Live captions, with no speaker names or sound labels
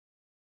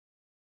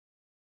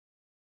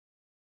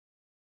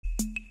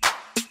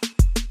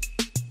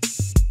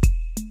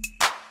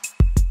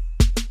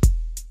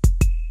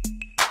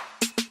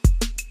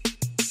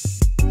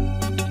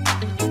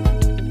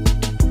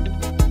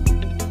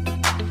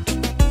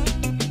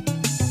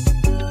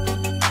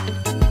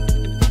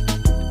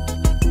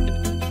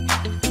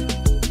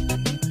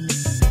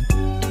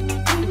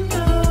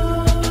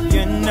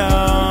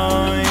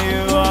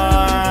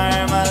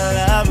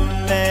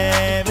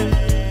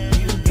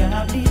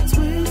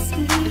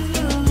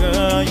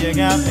you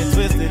got me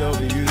twisted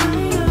over you,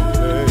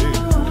 babe.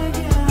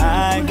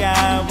 I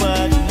got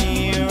what you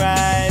need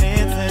right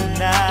here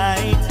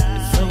tonight.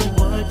 So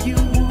what you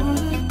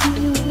wanna do?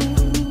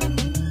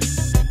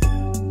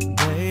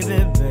 Baby,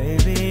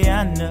 baby, I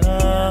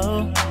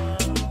know.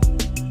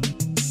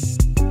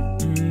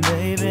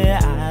 Baby,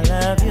 I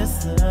love you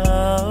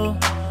so.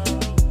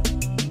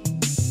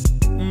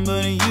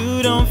 But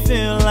you don't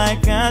feel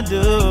like I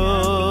do.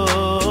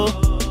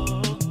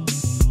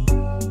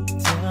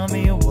 Tell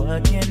me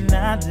what can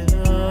I do?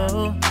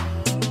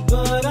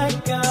 But I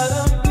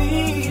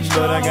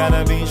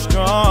gotta be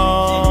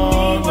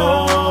strong.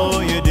 Oh,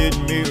 you did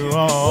me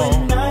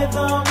wrong. When I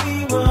thought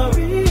we were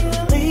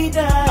really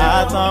down.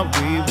 I thought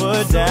we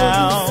were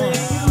down.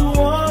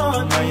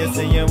 Now you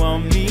say you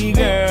want me,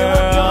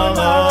 girl.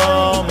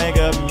 Oh, make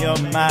up your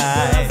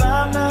mind. 'Cause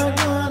I'm not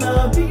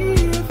gonna be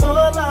here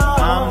for long.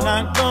 I'm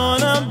not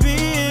gonna be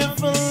here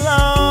for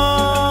long.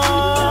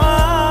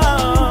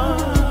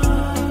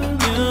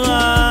 You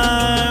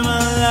are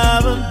my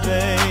lover,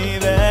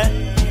 baby.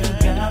 You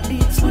got me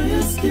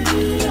twisted.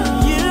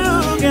 You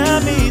got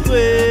me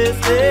twisted.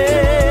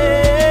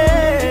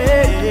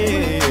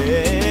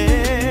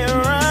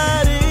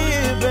 Right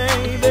here,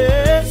 baby.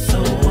 So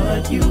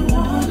what you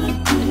wanna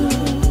do?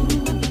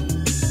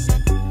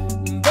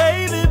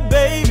 Baby,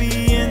 baby,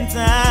 in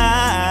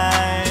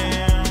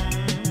time.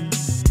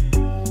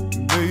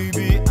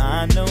 Baby, I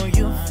know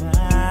you'll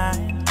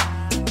find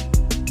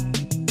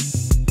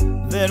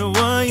that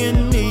what you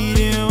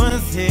needed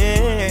was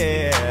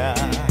here.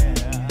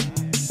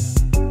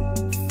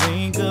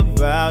 Think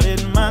about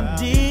it, my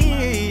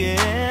dear.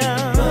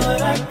 But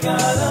I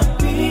gotta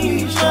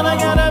be strong. But I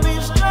gotta be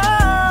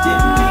strong.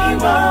 Did me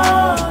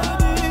wrong.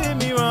 Did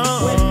me wrong.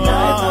 When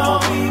I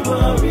thought we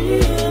were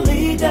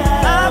really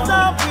down. I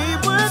thought we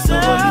were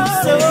down.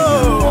 So you say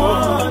you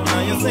want me.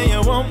 Now you say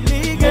you want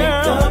me,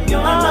 girl. Make up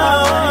your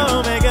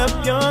mind. Make up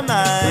your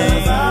mind.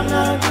 'Cause I'm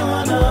not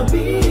gonna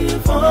be here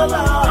for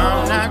long.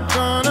 I'm not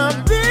gonna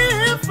be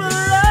here for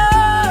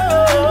long.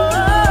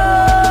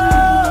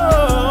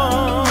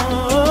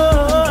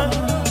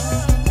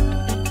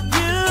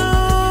 You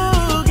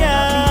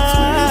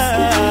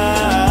got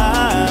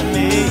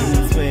me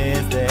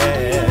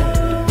twisted.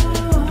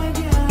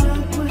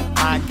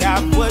 I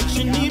got what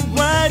you need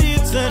right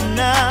here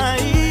tonight.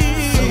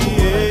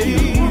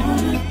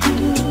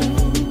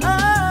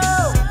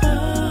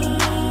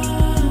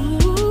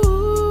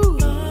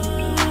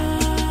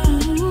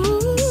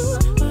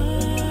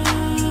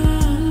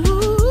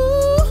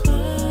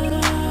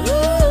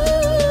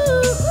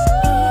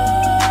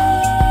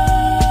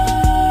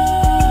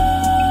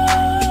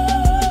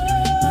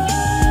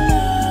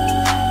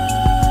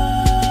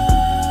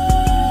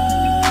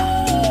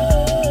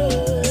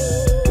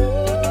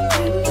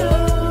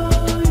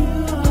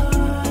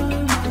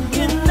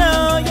 You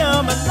know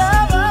you're my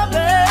lover,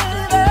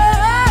 baby.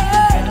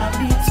 You got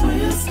me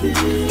twisted.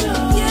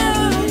 You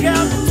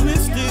got me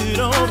twisted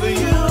over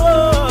you.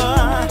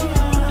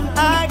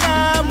 I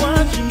got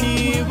what you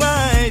need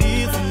right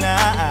here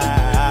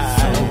tonight.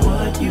 So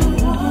what you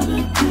wanna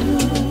do?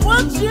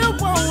 What you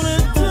wanna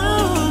do,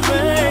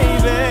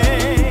 baby?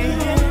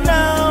 You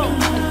know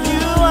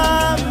you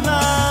are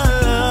my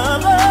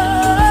lover.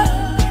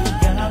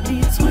 You got me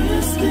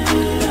twisted.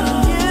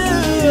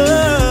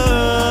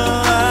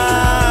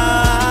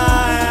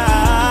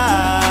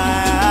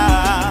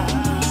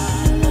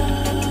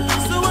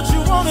 So what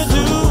you wanna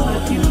do?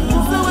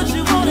 So what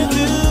you wanna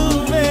do,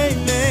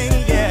 baby?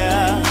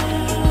 Yeah.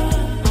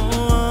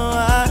 Oh,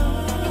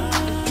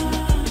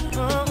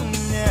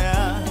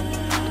 yeah.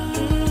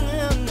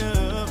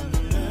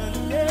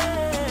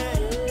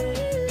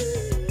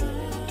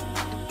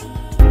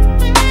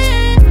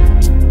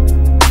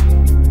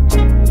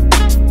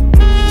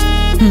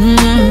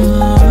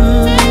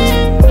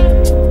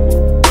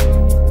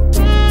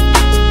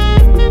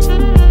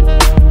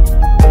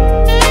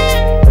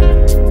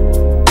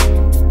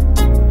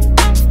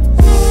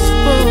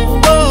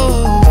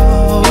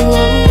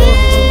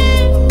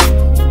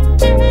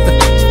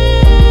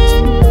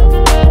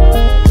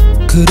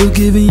 Could've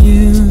given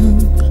you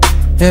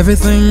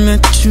everything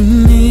that you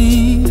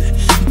need,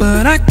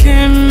 but I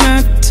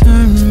cannot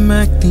turn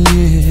back the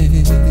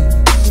years.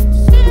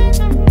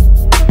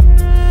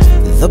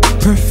 The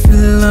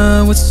perfect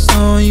love was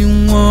all you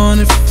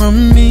wanted from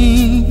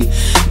me,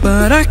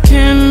 but I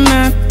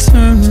cannot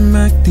turn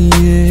back the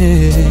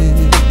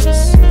years.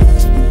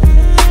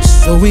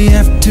 So we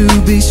have to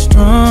be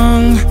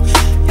strong,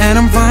 and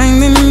I'm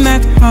finding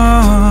that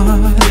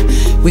hard.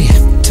 We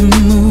have to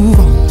move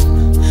on.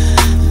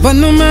 But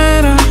no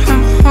matter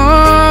how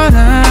hard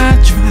I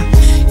try,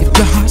 if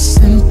your heart's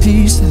in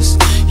pieces,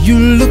 you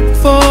look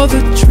for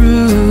the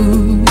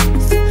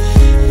truth.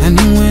 And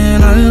when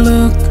I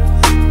look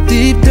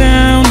deep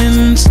down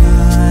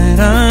inside,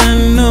 I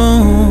know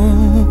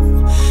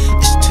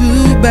it's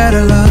too bad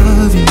I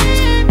love you.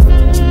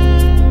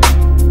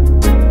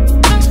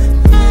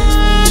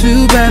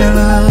 Too bad I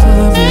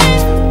love you.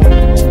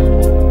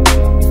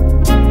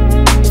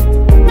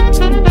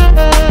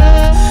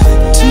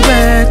 Too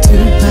bad,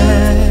 too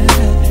bad.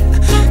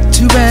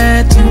 Too bad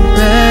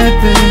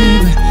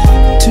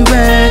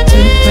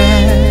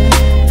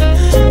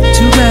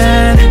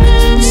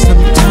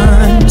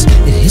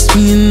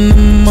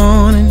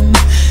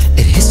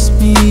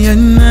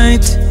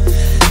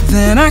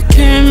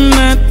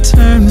cannot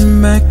turn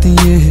back the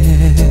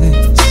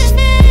years.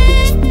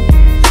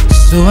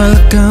 So I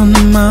look out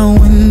my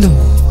window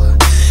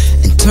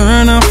and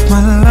turn off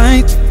my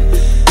light,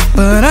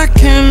 but I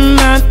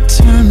cannot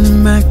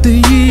turn back the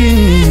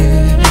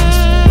years.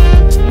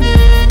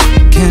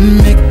 Can't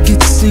make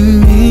it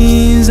seem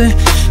easy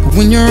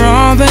when you're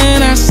all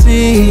that I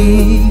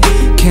see.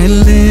 Can't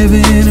live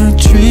in a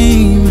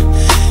dream,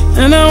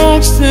 and I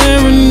won't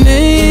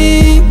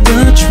serenade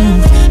the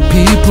truth.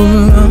 People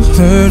are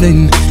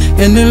hurting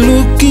and they're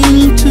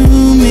looking to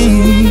me,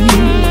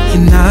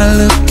 and I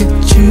look at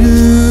you,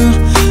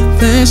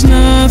 there's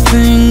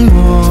nothing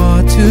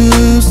more to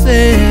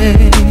say.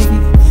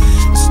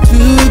 It's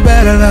too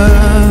bad I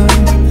love,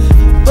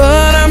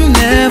 but I'm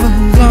never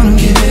gonna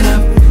give it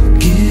up.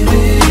 Give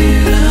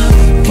it up,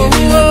 give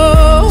it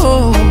up,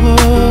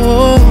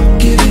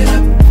 give it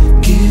up,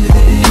 give it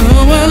up.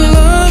 Oh, I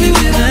love you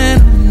and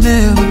I'm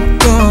never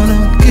gonna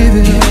give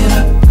it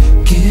up.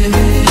 Give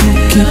it up,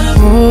 keep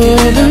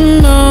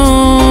holding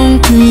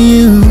on to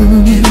you.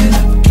 Give it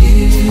up,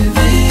 give it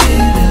up.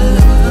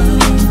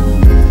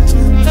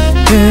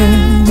 Yeah,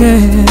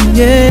 yeah,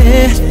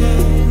 yeah.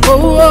 Oh,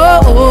 oh,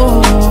 oh,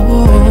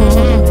 oh,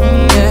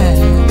 yeah.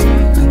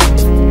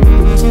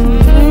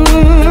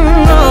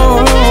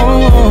 Oh,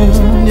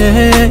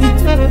 yeah.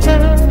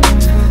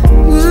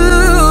 Ooh,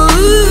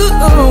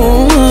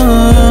 oh,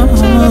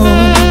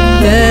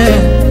 yeah,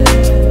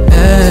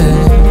 yeah.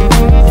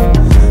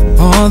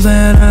 All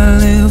that I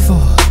live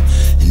for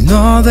and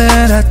all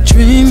that I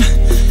dream,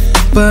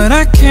 but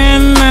I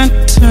cannot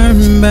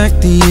turn back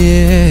the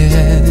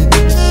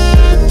years.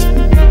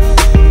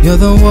 You're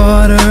the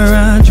water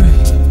I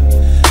drink,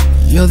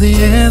 you're the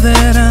air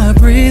that I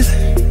breathe,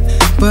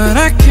 but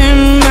I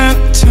cannot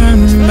turn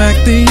back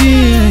the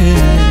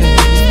years.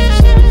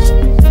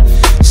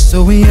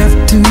 So we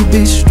have to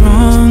be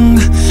strong,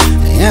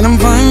 and I'm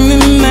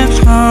finding that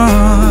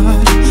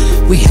hard.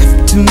 We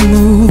have to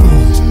move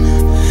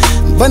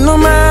on, but no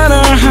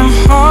matter how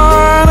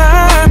hard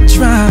I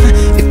try,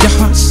 if your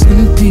heart's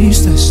in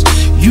pieces,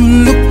 you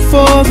look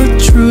for the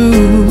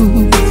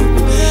truth.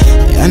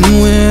 And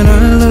when I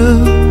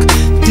look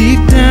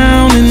deep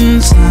down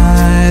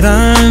inside,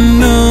 I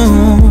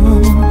know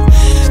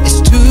it's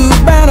too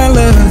bad I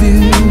love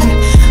you,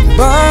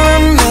 but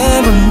I'm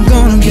never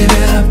gonna give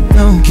it up.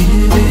 No,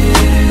 give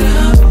it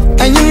up.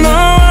 And you know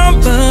I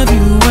love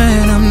you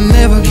and I'm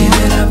never give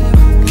it up.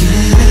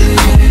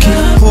 I'll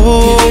keep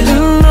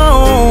holding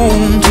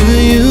on to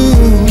you.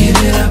 Give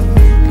it up,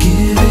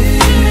 give it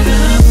up,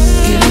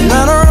 give it up. No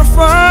matter how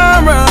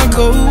far I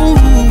go,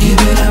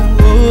 give it up,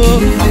 oh,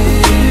 give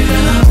it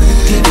up,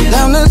 give it up.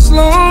 Down this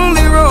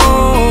lonely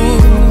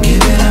road,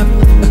 give it up,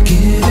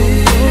 give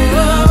it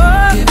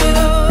up, give it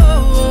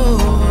up,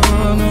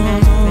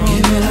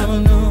 give it up,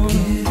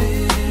 give it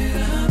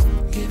up,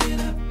 give it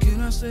up. Can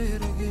I say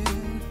it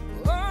again?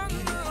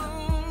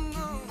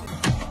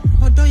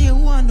 Although you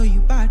want, know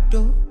you bad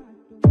though.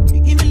 You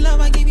give me love,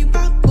 I give you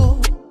back,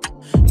 oh.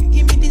 You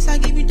give me this, I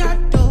give you that,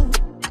 though.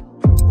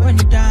 Run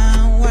it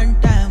down one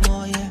time,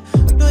 oh yeah.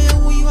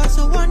 Although you are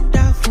so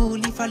wonderful.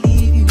 If I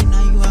leave you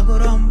now, you I go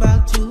run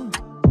back to.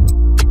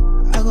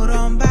 I go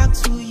run back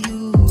to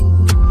you.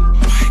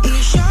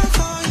 It's short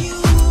for you,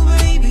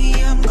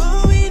 baby. I'm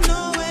going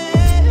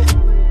nowhere.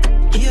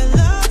 Your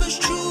love is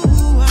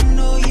true. I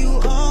know you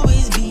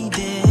always be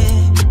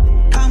there.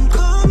 I'm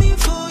coming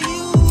for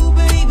you,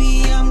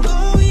 baby. I'm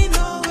going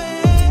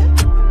nowhere.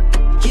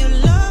 Your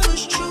love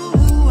is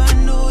true. I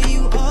know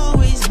you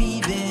always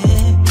be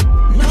there.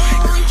 No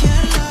one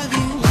can love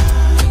you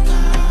like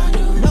I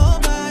do.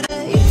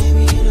 Nobody.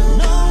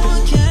 No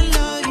one can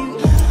love you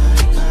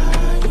like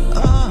I do.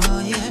 Oh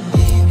yeah.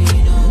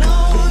 No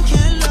one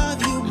can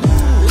love you.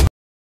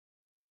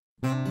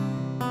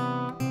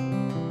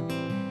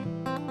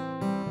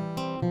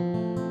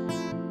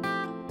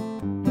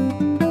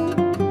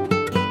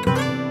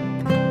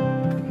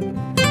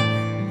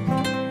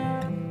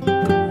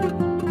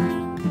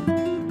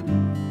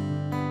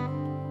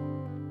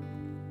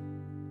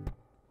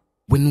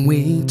 When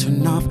we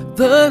turn off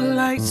the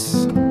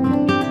lights,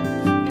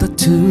 the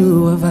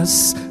two of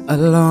us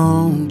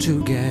alone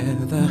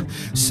together,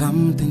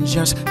 something's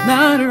just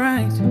not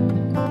right.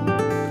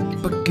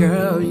 But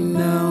girl, you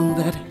know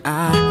that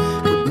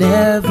I would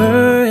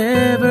never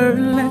ever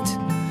let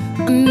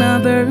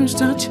another's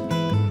touch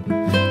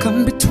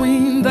come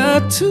between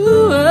the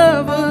two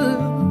of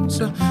us.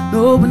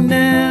 No one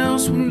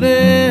else will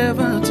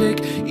ever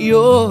take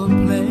your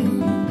place,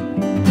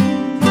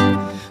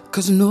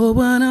 'cause no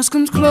one else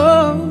comes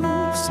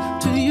close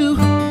to you.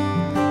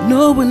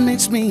 No one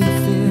makes me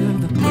feel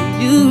the way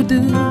you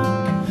do.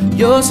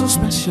 You're so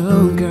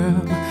special,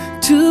 girl,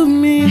 to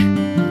me,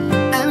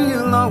 and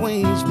you'll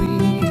always be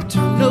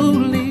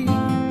eternally.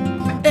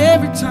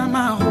 Every time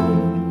I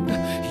hold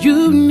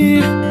you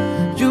near,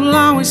 you'll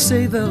always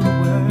say the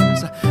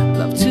words I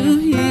love to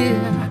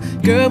hear.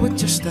 Girl, with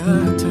just a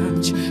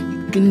touch,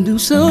 you can do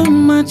so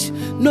much.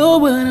 No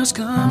one else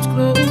comes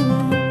close.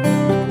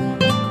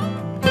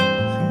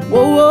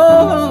 Whoa,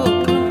 whoa,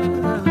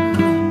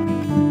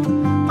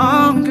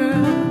 oh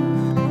girl,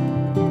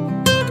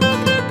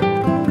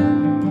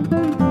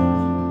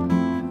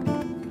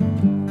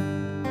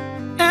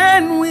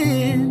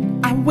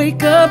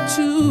 wake up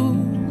to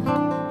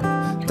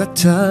the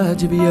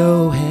touch of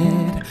your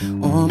head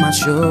on my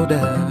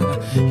shoulder.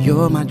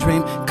 You're my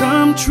dream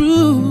come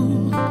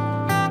true.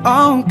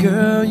 Oh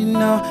girl, you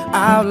know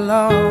I'll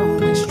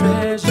always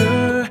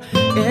treasure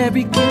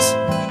every kiss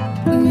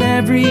and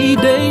every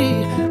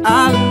day.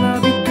 I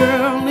love you,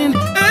 girl, in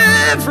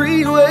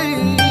every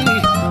way,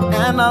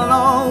 and I'll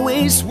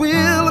always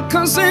will,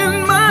 'cause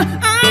in my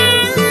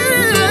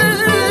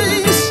eyes,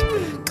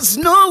 'cause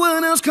no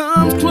one else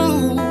comes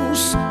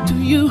close to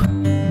you.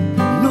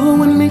 No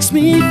one makes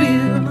me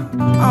feel,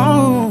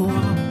 oh,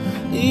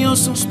 you're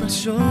so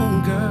special,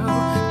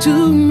 girl, to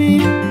me.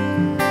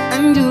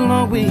 And you'll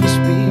always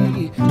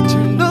be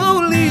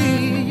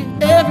eternally.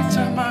 Every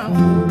time I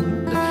hold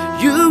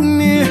you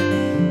near,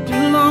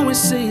 you'll always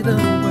say the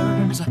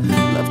words I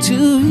love to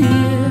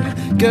hear.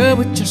 Girl,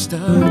 with just a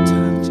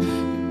touch,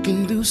 you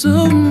can do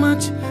so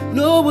much.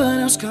 No one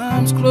else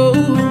comes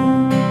close.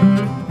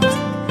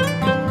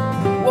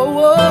 Whoa,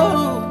 whoa,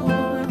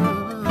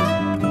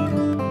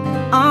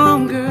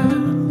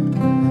 girl,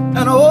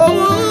 and oh,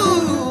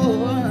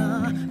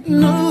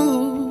 no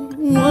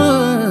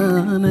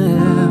one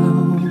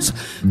else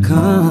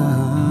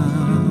comes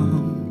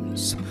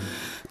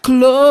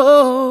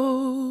close.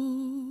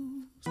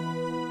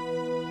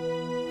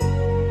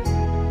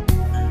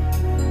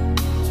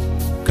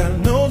 Gotta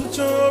know that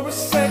you're a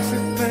sexy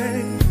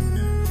thing.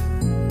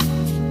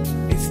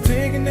 It's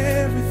taking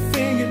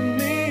everything in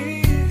me,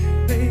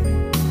 baby.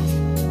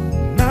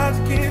 Not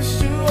to kiss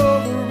you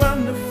over,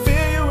 under,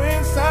 feel you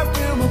inside,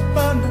 feel my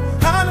thunder.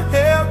 How the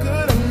hell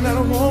could I not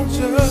want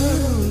you?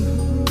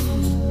 Girl,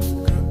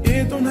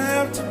 it don't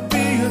have to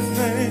be a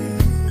thing.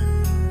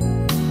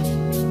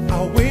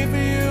 I'll wait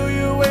for you,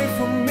 you wait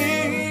for me,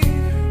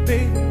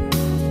 baby.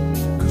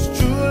 'Cause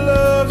true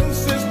love's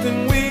insisting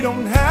we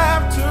don't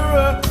have to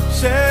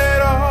rush at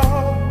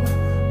all,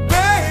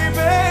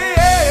 baby.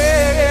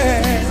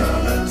 These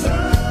are the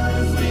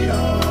times we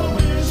all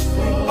wish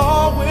for.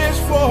 All wish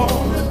for.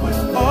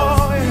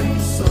 Oh, yeah.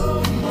 So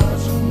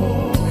much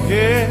more.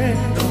 Yeah.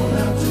 Don't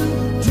have to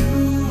do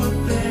a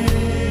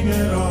thing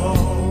at all.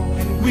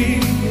 And we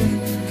can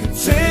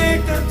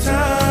take the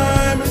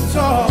time and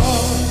talk.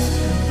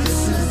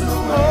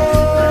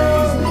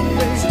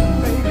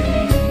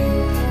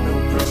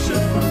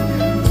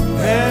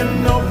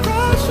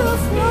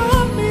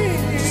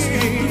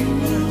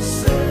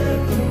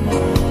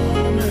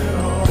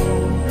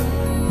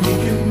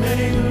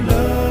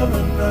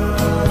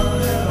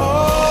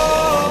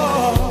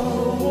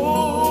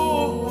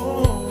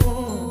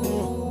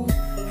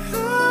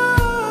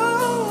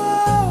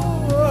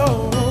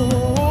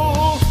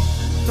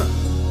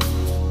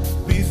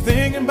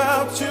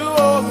 About you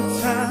all the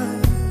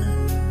time,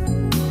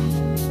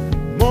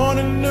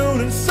 morning, noon,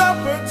 and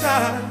supper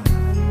time,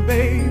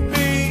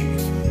 baby.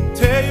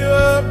 Tear you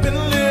up in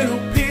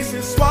little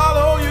pieces,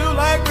 swallow you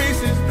like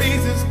Reese's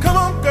Pieces. Come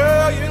on,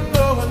 girl, you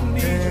know I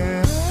need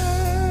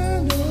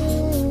you,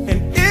 and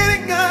it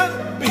ain't gotta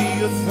be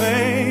a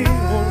thing.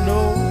 Oh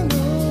no,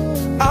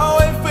 I'll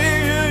wait for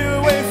you, you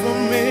wait for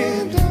me.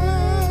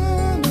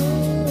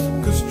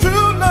 'Cause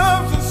true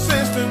love's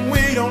insisting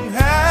we don't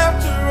have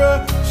to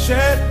rush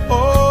at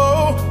all.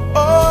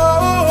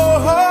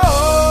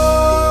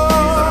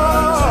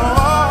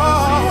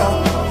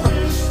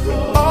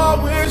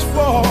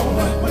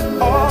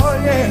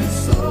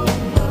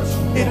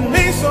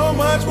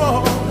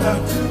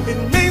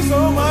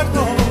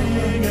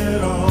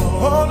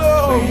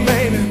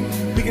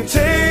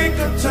 Take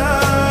the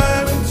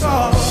time and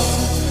talk.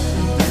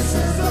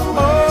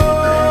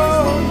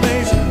 Oh,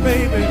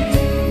 baby,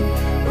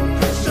 no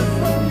pressure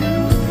from you,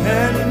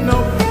 and no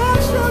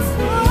pressure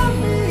from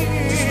me.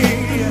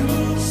 You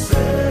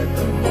set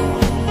the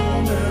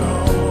moment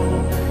on.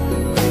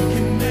 We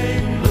can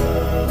make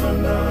love or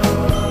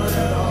not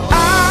at all. I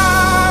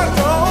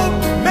don't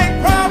make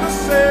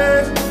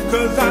promises,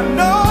 'cause I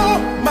know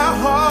my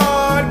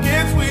heart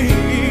gets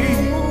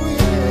weak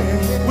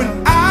when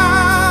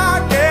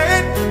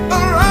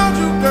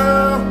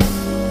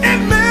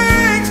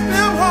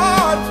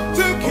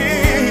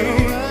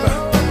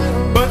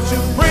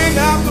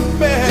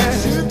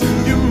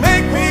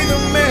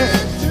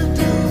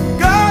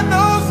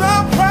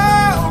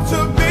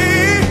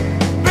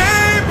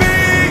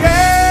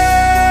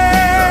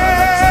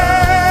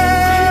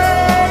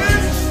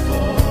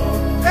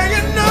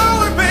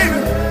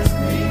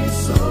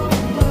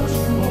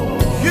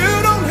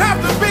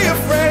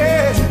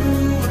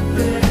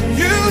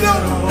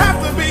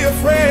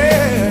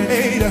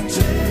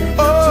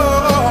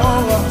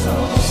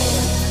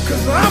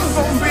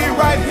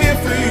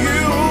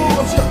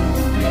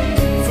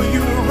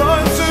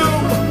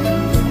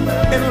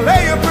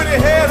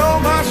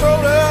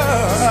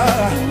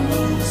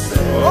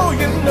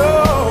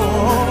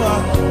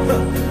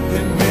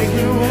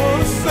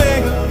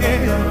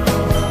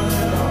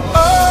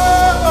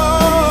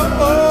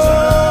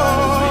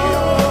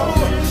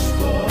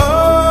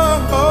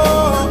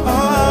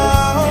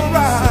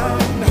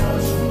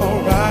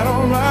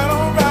alright.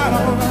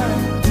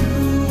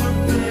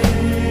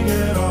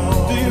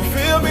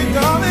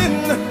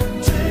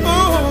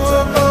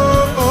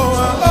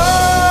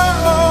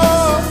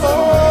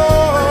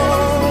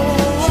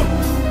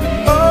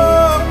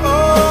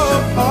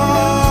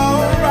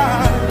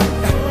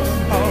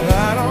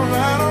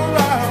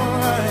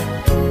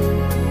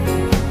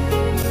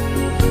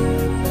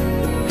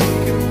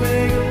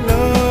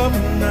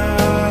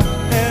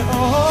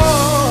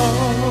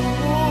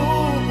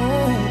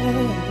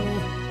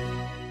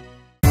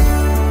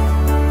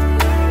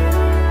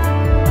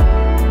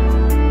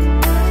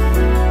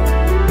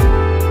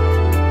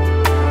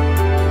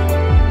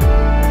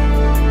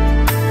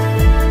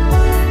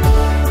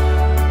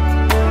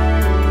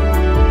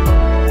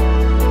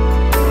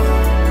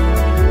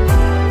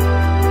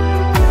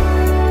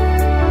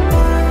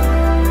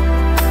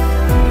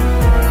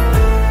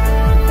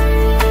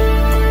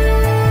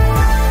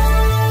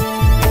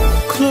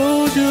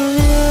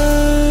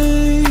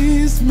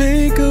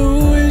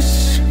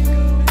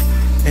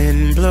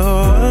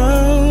 blow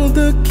out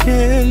the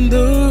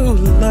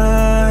candlelight,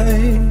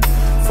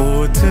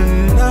 for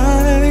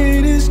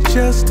tonight is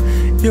just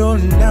your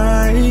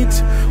night.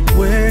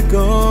 We're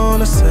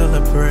gonna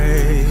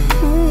celebrate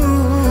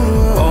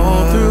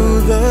all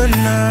through the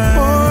night.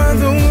 For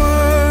the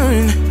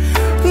one,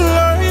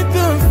 light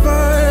the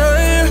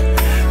fire.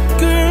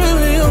 Girl,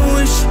 your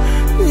wish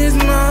is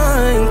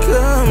my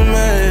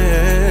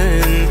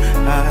command.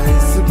 I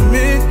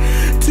submit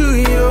to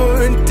your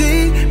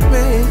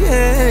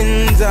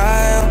demands.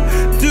 I'll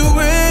do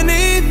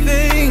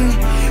anything,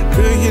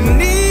 girl, you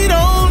need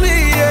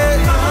only it.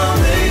 I'll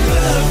make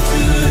love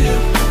to you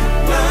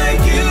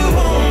like you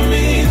want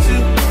me to,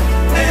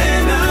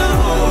 and I'll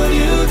hold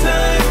you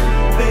tight,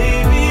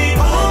 baby,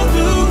 all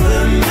through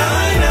the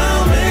night.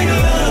 I'll make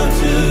love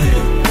to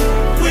you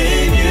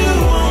when you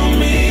want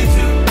me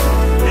to,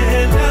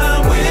 and I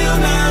will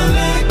not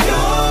let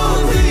go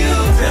till you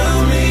tell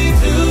me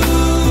to.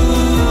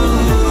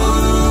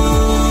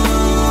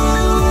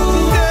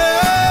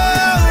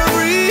 Girl,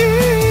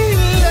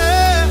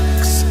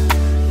 relax,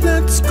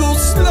 let's go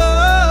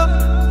slow.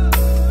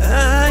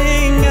 I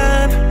ain't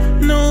got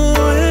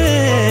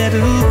nowhere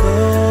to go.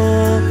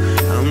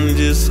 I'm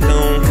just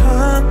gonna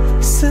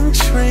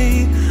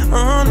concentrate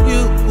on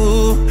you.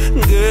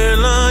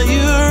 Girl, are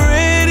you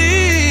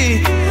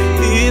ready?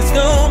 It's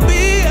gonna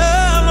be a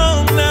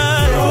long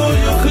night. Roll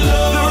your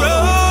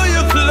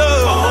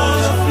clothes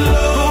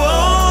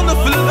on the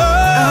floor.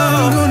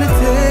 I'm gonna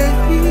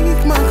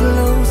take my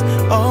clothes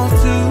off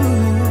too.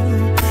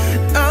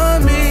 I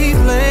made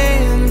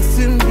plans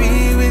to be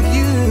with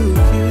you.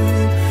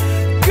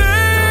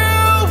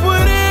 Girl,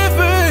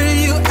 whatever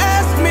you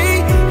ask me,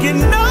 you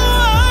know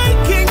I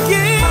can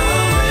give.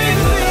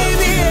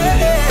 Baby,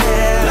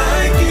 yeah.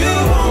 Like you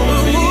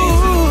want me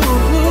to,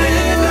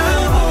 and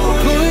I'll hold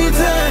you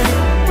tight,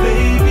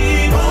 baby,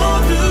 all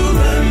through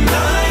the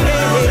night.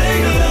 I'll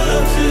make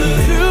love to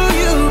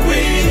you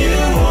when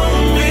you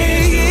want me,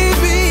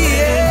 baby,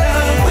 and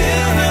I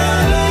will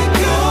not let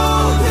go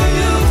till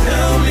you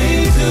tell me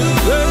to.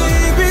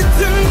 Baby,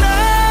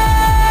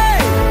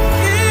 tonight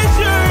is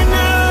your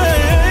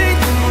night,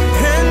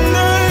 and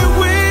I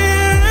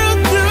will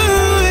do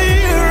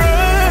it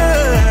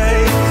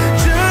right.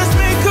 Just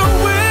make a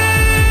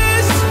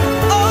wish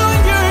on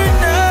your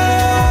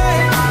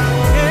night.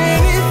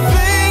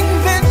 Anything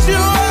that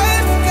you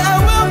ask, I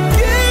will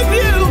give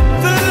you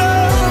the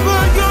love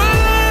of your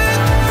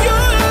life,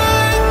 your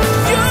life,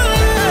 your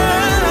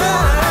life.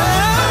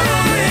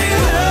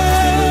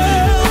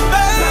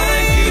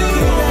 Like you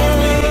want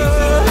me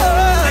to,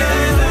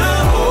 and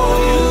I'll hold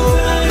you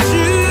tight,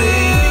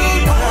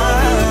 baby, all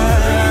through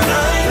the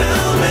night.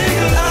 I'll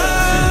make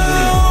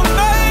love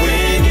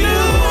when you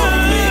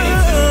want me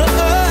to,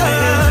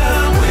 and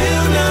I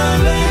will not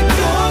let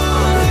go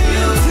till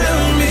you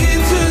tell me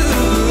to.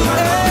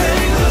 I'll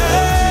make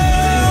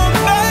love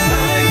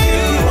like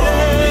you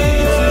want me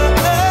to,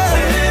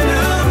 and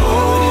I'll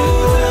hold you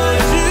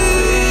tight,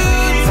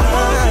 baby,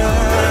 all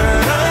through the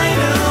night.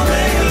 I'll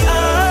make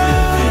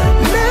love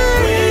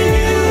when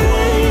you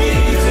want me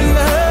to,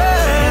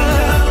 and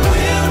I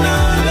will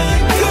not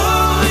let go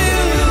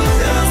till you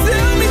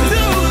tell me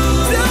to.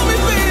 Tell me,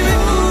 baby.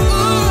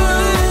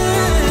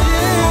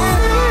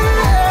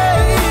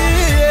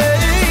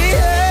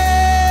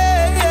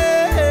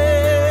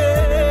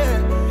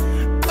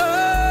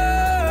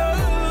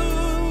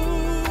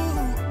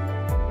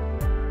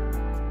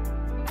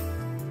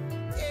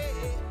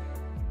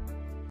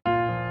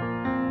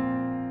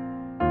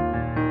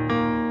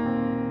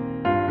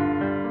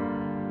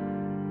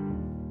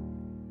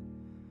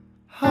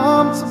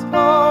 I'm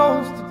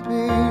supposed to be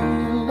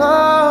in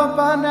love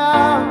by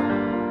now.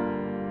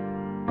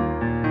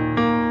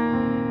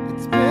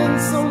 It's been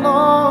so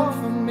long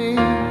for me,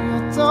 I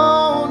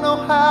don't know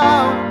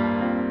how.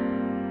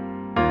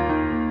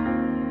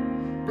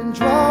 Been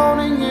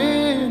drowning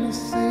in a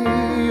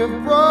sea of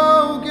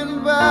broken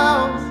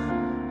vows.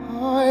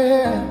 Oh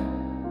yeah.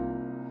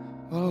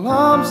 Well,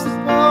 I'm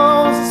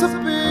supposed to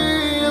be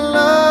in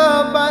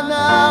love by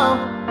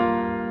now.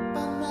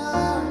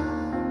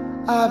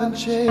 I've been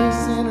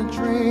chasing a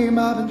dream,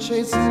 I've been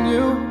chasing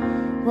you,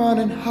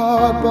 running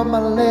hard but my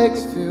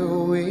legs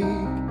feel weak.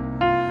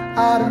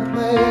 I done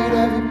played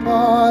every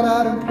part,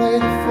 I done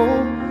played it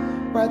full.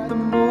 Write the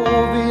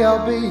movie,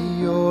 I'll be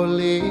your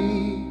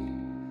lead.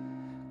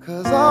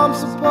 'Cause I'm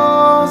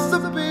supposed to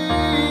be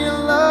in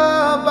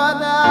love by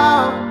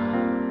now.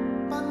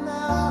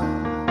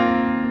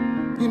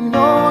 You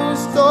know you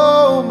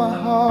stole my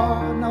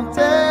heart, now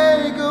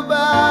take a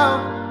bow.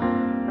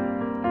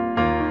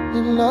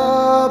 In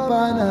love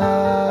by now.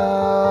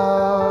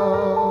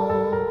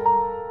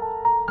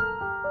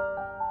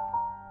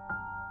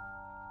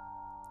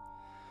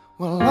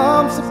 Well,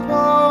 I'm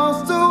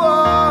supposed to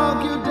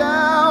walk you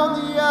down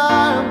the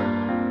aisle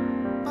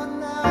by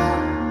now.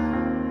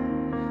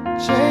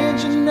 Change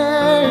your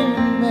name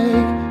and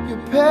make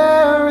your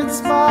parents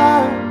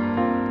smile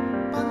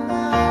by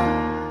now.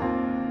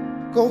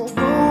 Go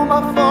through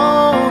my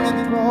phone and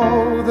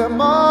throw them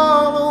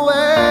all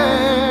away.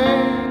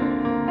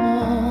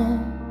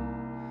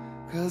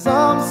 'cause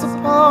I'm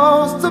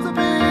supposed to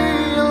be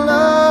in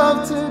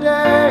love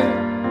today.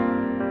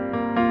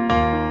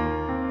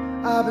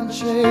 I've been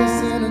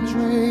chasing a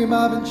dream,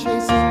 I've been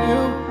chasing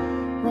you,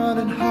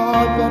 running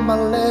hard but my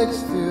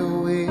legs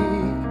feel weak.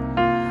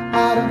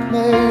 I done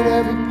played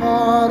every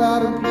part, I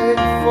done played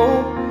the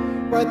fool.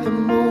 Write the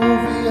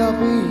movie, I'll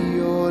be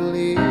your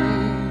lead.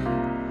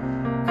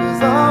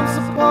 'Cause I'm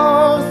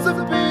supposed to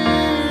be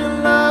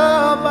in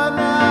love by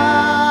now.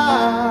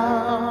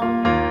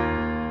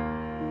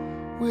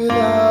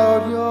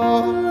 Without your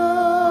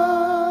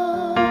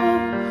love,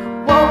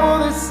 what will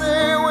they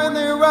say when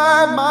they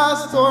write my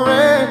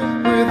story?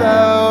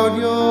 Without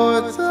your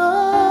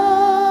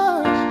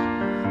touch,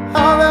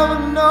 I'll never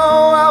know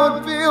how it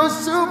feels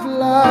to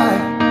fly.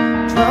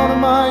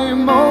 Drowning my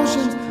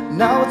emotions,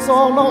 now it's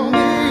all on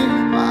me.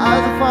 My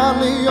eyes are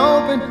finally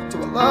open to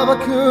a love I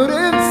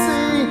couldn't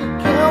see.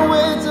 Can't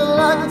wait till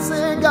I can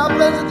say God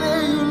bless the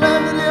day you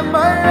landed in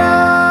my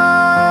arms.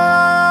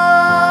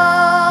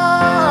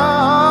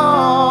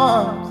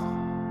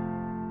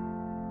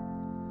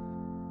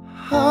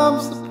 I'm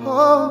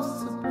supposed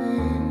to be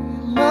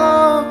in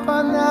love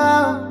by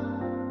now.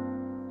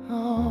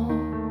 Oh,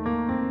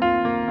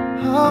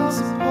 I'm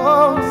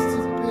supposed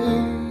to be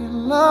in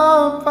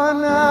love by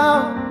now.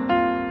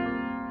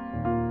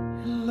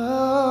 In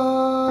love.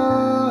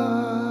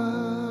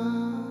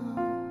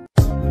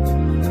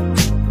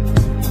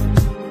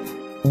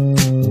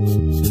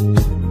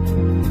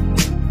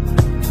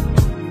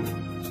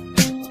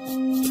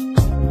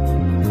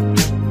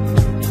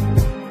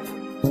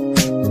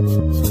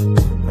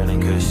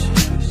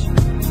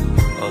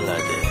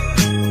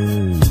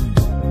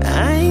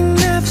 I ain't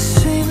never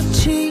seen a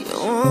cheat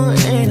on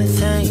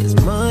anything as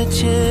much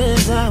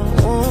as I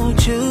want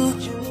you.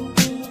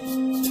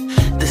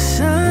 The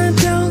sun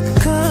don't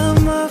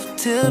come up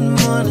till the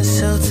morning,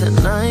 so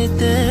tonight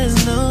there's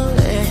no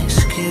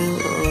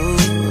excuse.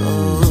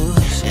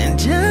 And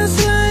just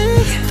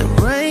like the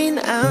rain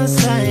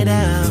outside,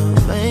 I'll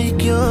make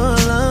your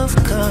love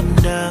come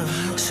down.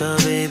 So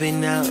baby,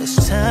 now it's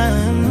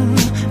time.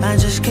 I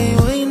just can't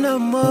wait no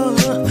more.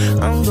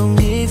 I'm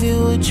gonna give you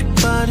what your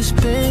body's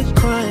been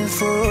crying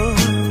for.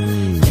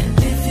 And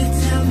if you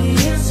tell me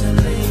yes, I'll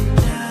lay it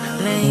down.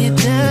 Lay it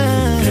down.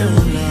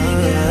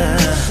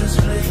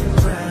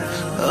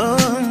 Oh,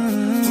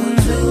 we'll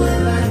do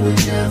it like we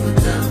never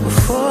done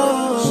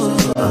before.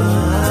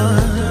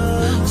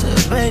 So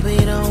baby,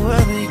 don't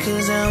worry,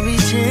 'cause I'll be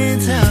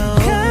gentle.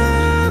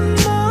 Come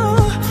on,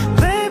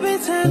 baby,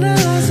 turn the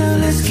lights on,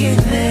 let's get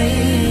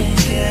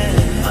naked.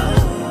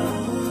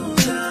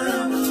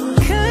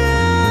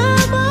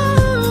 Come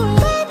on,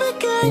 baby,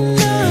 girl, you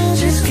know I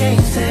just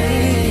can't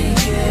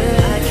take it.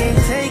 I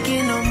can't take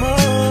it no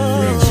more.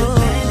 Let your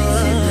panties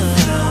hit the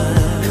floor.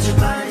 Let your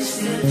body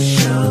steal the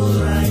show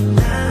right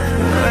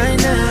now. Right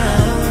now.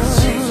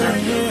 Seems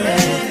like you're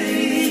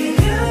ready.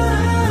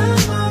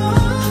 Come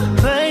on,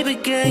 baby,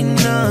 girl, you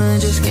know I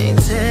just can't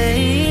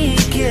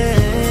take it.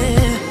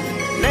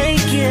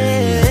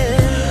 Naked.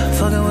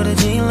 Fucking with a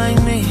G like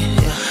me,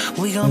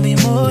 we gon' be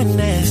more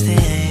nasty.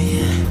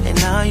 And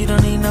now you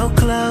don't need no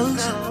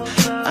clothes.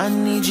 I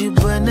need you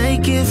but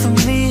naked for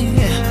me.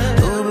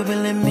 Oh baby,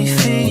 let me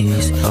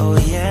feast. Oh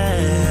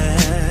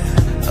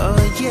yeah,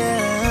 oh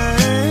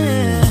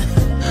yeah.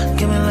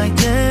 Give me like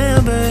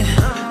that, baby.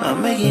 I'm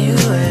making you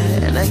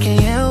wet and I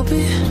can't help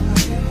it.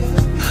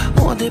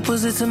 Want that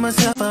pussy to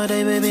myself all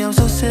day, baby, I'm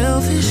so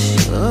selfish.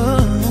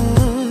 Oh,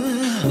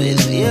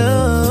 with you,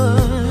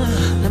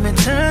 let me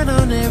turn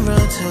on that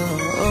rotor.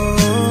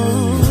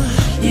 Oh,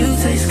 you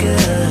taste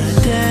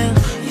good, damn.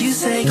 You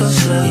say go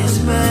slow, you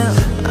smell.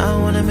 I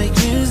wanna make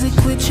music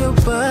with your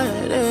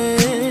body.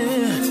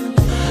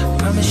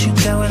 Promise you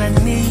got what I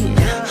need.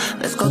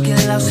 Let's go get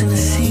lost in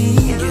the sea,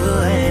 you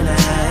and I.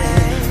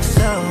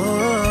 So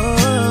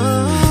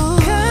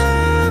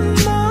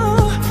come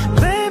on,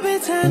 baby,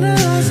 turn the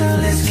lights on,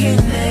 let's get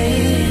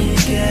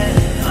naked.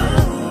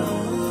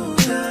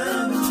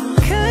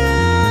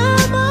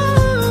 Come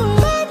on,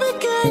 baby,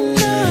 girl, you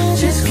know I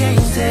just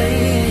can't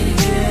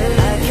take it.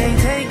 I can't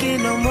take it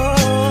no more.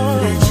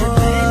 Let your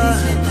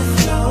panties hit the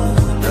floor.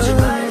 Let your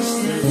body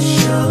steal the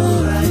show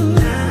right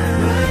now.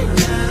 Right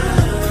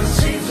now.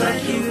 Seems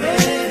like you're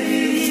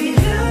ready.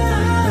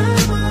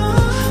 Come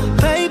on,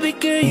 baby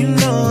girl, you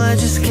know I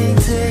just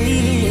can't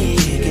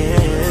take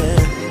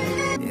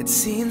it. It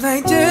seemed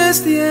like just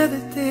the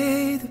other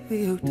day that we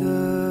hooked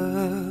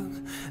up.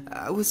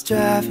 I was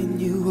driving,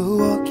 you were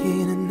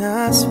walking, and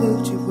I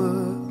swooped you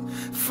up.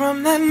 From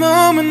that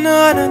moment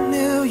on, I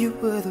knew you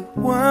were the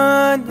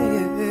one,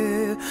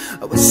 yeah.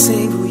 I was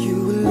single, you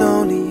were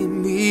lonely,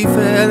 and we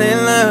fell in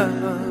love.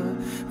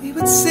 We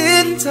would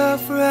sit and talk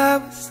for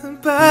hours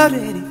about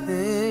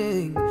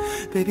anything.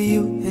 Baby,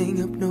 you hang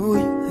up, no,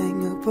 you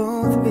hang up,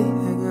 all three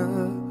hang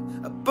up.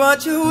 I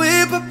bought you a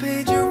whip, I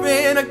paid your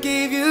rent, I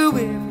gave you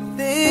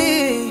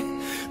everything.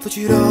 Thought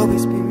you'd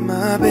always be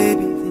my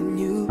baby, then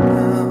you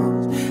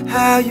bounced.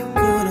 How you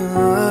gonna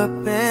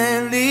up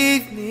and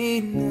leave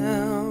me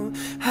now?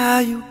 How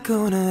you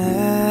gonna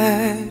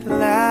act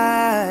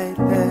like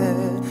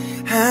that?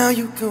 How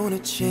you gonna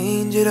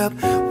change it up?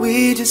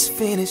 We just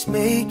finished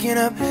making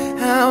up.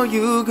 How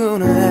you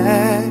gonna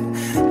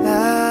act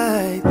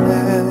like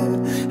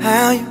that?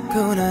 How you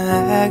gonna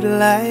act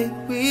like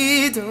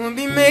we don't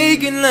be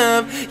making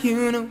love?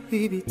 You know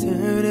we be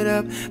turning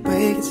up,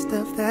 breaking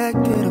stuff that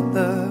get up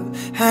love.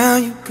 How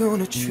you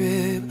gonna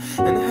trip?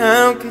 And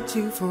how could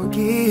you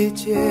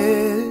forget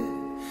it?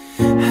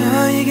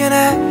 How you gonna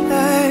act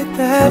like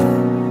that?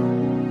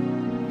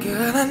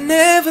 Girl, I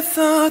never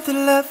thought that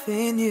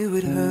loving you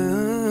would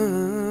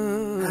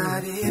hurt.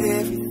 I did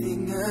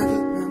everything I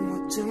could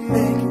remember to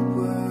make it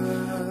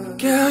work.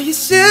 Girl, you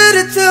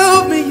should've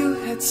told me you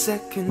had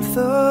second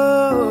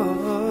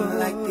thought.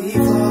 Like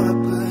before I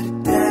put it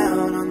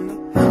down on the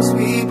house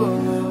we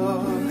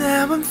bought.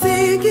 Now I'm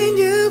thinking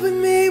you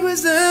and me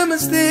was a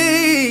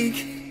mistake,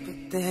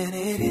 but then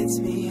it hits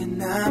me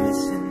and I'm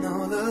missing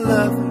all the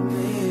love we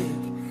made.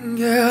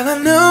 Girl, I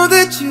know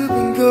that you've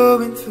been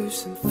going through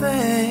some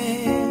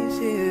things,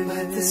 yeah.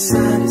 But the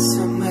sun is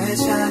somewhere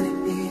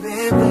shining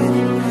even when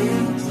it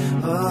rains.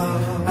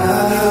 Oh,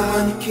 I'll be the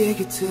one to kick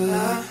it to.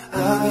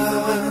 I'll be the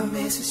one that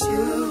misses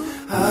you.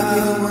 I'll be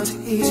the one to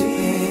ease your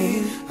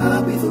pain.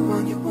 I'll be the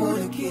one you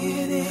wanna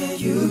get in.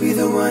 You be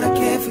the one I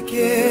can't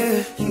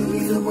forget. You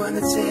be the one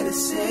that's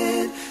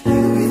innocent.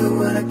 You be the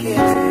one I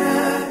can't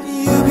deny.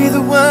 You be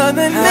the one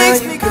that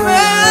makes me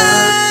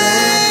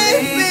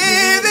cry,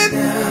 baby.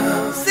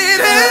 Said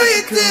how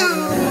you do.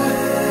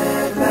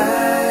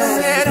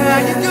 Said how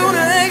you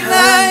gonna act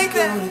like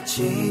that? Gonna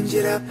change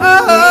it up.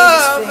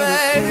 Oh,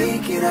 baby.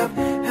 Make it up.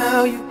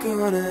 How you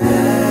gonna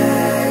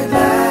act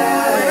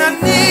like when I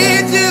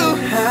need you?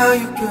 How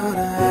you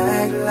gonna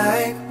act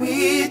like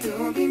we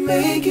don't be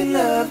making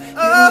love?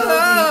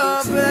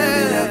 Oh,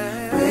 baby.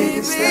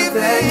 Breaking stuff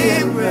that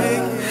get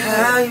rough.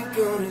 How you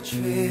gonna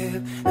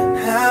trip? And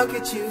how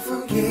could you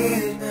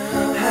forget it?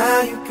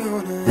 How you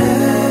gonna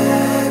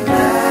act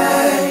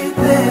like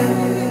that?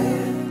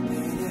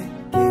 Baby,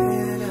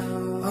 get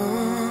out.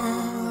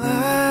 All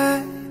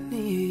I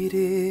need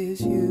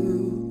is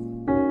you.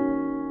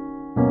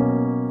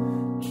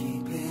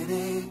 Keeping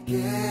it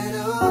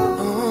ghetto.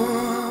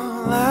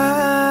 All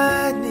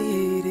I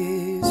need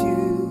is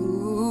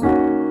you.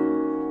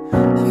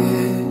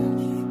 Yeah,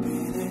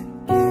 keeping it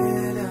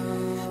ghetto.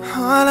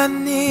 All I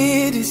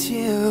need is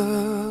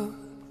you.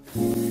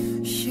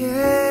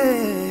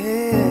 Yeah,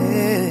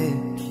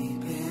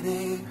 keeping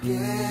it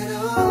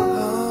ghetto.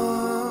 All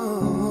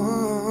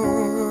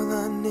I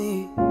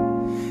need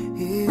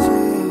is you.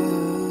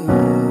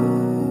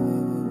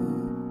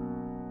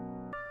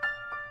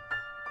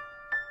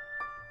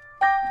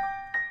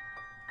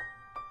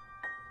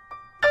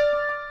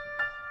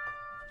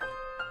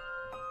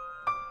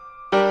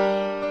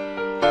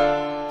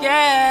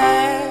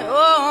 Yeah,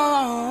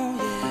 oh,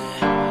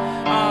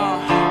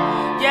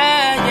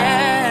 yeah,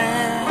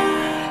 yeah.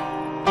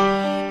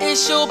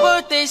 It's your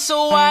birthday,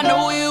 so I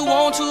know you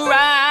want to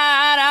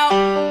ride out.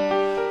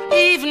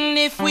 Even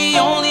if we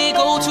only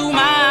go to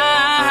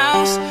my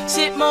house,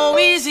 sit more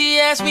easy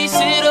as we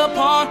sit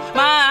upon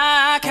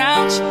my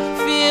couch.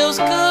 Feels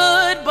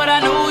good, but I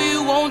know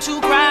you want to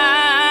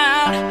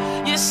cry out.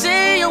 You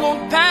say you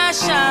want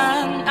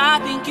passion, I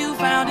think you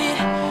found it.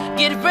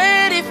 Get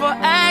ready for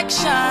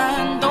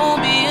action, don't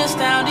be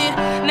astounded.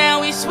 Now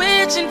we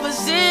switching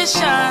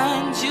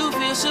positions, you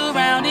feel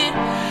surrounded.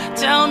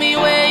 Tell me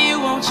where you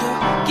want your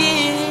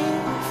gift.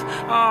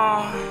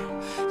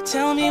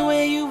 Tell me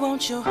where you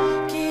want your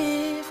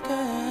gift,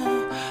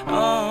 girl.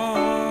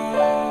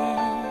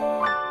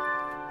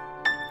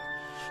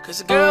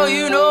 Cause girl,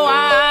 you know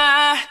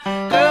I've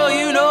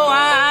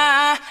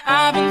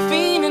been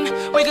fiending.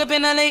 Wake up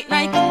in the late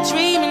night and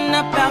dreaming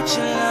about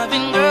your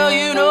loving. Girl,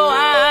 you know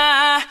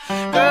I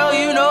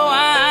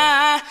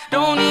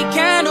don't need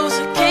candles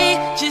or cake,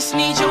 just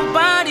need your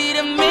body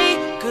to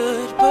make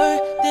good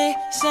birthday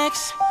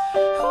sex. Ooh,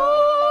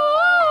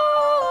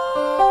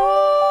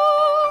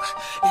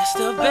 it's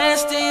the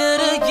best day of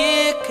the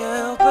year,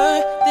 girl,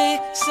 birthday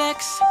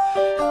sex.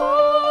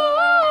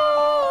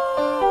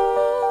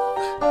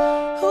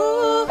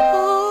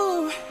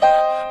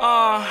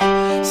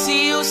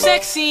 See you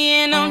sexy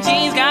in them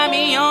jeans, got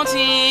me on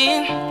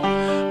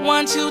 10.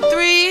 1, 2,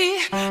 3,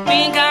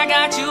 think I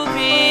got you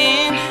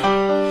pinned.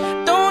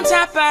 Don't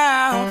tap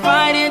out,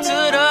 fight it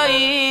to the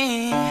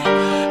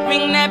end.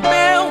 Ring that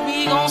bell,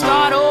 we gon'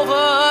 start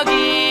over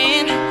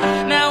again.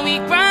 Now we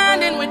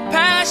grinding with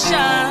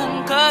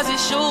passion, cause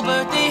it's your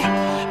birthday.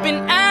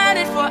 Been at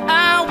it for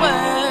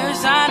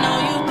hours, I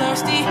know you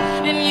thirsty.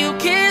 And you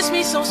kiss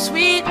me so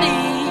sweetly,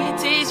 it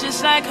tastes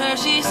just like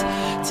Hershey's.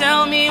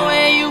 Tell me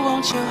where you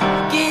want your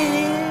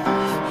gift.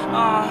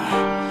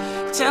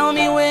 Tell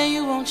me where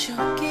you want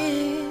your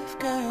gift,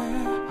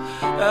 girl.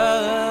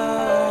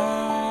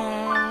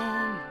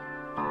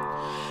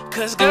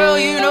 Cause girl,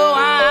 you know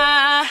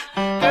I've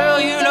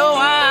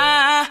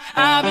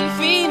been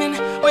fiending.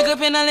 Wake up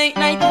in the late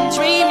night and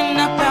dreaming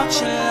about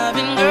your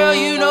loving. Girl,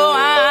 you know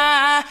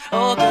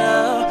oh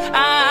girl,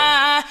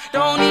 I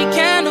don't need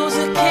candles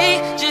or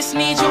cake, just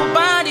need your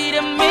body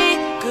to make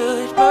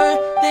good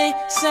birthday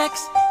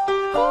sex. Ooh,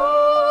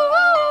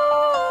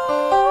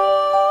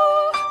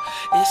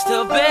 It's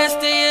the best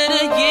day of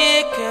the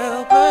year,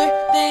 girl.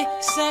 Birthday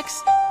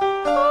sex.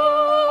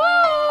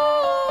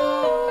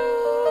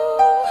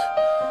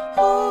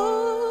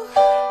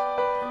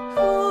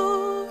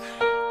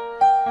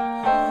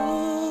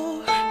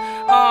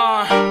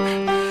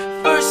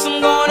 First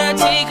I'm gonna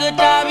take a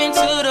dive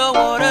into the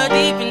water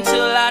deep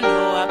until I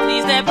know I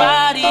please that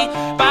body,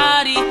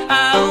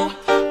 ow.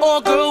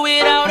 Or girl,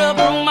 without a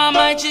broom I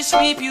might just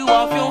sweep you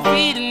off your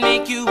feet and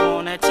make you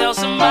wanna tell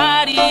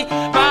somebody,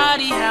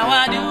 how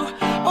I do.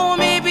 Or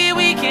maybe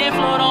we can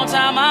float on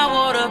top my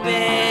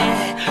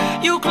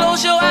waterbed. You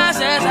close your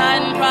eyes as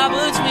hiding prop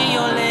between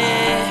your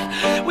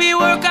legs. We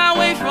work our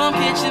way from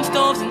kitchen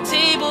stoves and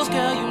tables,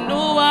 girl, you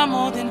know I'm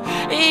more than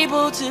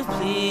able to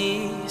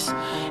please.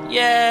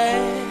 Yeah,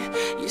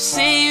 you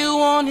say you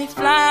wanted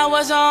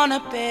flowers on a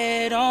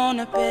bed,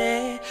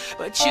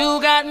 but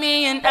you got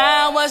me and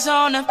I was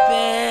on a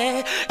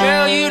bed.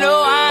 Girl, you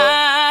know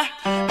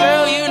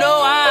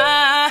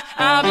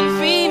I've been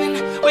feeling.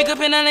 Wake up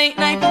in the late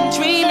night, been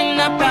dreaming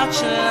about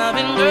your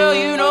loving. Girl,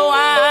 you know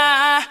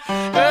I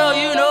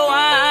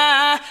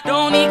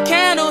don't need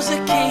candles or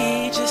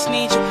cake, just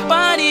need your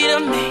body to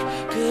make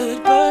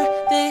good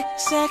birthday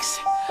sex.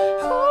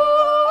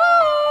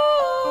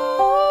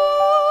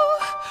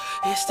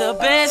 It's the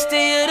best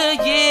day of the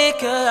year,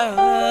 girl.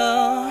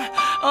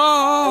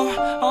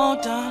 Oh,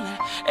 darling.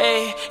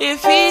 Hey,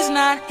 if he's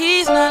not,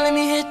 let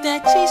me hit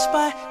that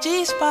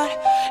G-spot.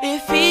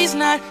 If he's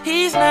not,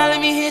 let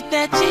me hit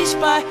that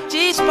G-spot,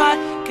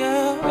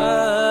 girl.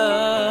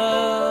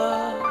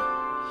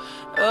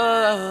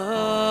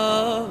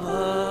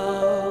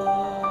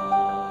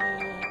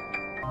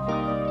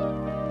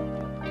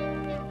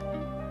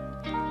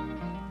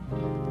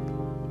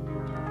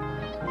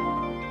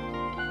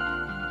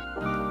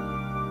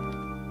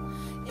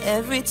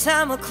 Every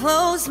time I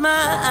close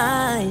my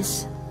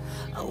eyes,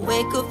 I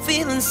wake up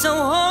feeling so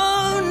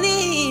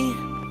horny.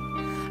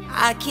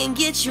 I can't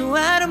get you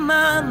out of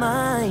my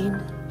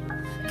mind,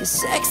 'cause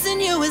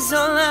sexing you is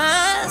all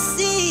I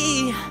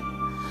see.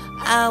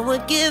 I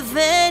would give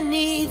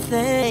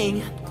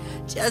anything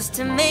just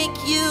to make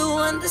you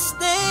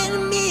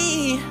understand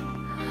me.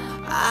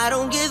 I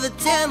don't give a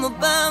damn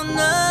about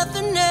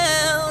nothing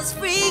else.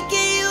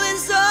 Freaking you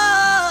is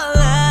all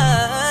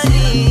I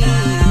need.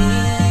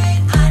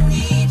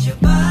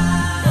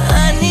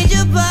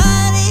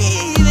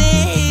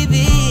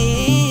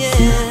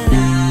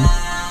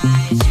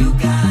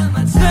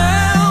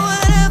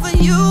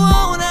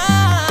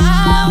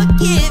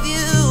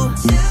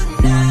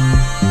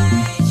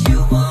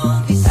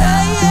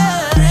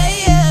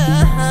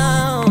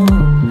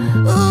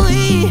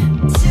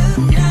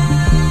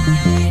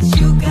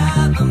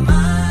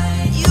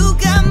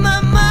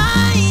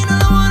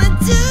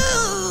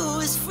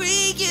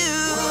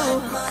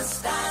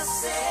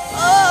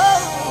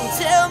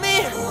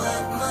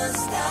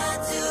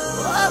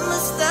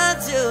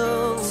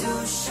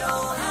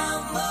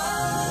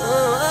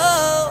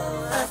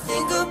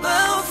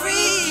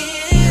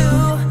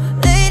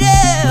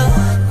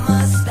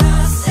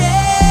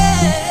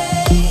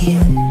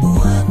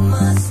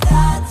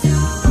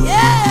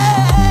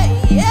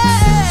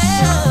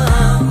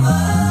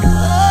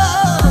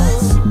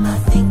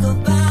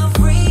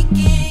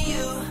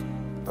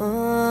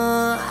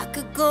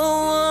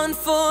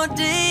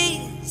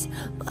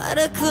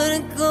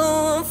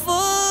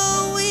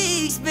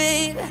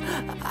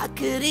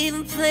 Could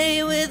even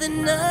play with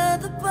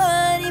another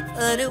body,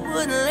 but it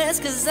wouldn't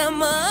last, 'cause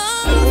I'm a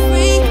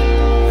freak.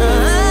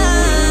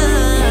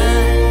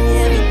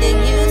 Everything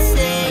you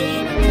say,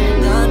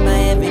 turned on by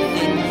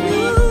everything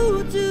you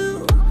do.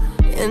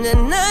 And the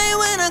night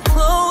when I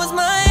close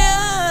my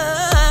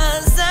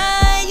eyes, I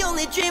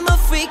only dream of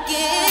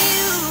freaking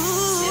you.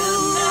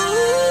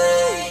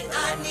 Tonight,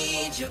 I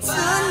need your body.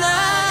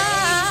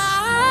 Tonight,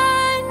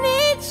 I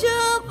need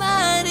your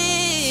body.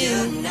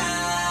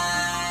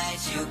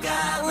 Tonight, you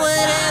got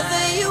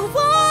whatever you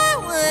want,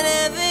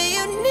 whatever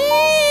you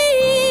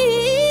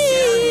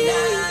need.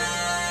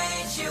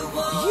 Tonight, you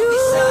won't be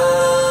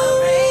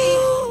sorry.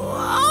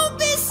 Won't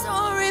be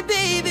sorry,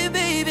 baby,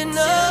 baby,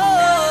 no.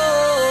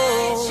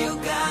 Tonight, you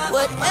got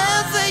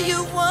whatever you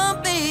want,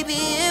 baby,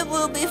 it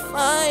will be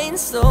fine,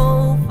 so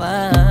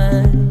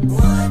fine.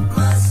 What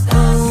must I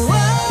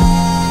say?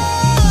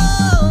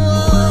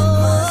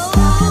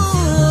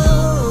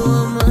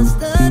 What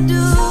must I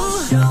do?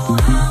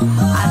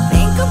 I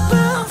think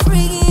about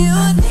freeing you. I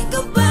think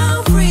about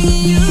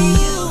freeing you.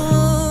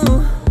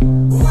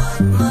 What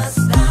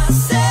must I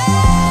say?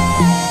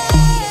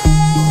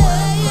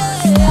 What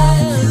must I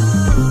do?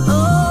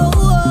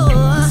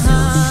 To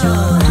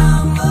show how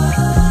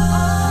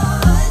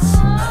much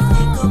I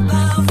think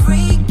about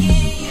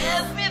freaking you.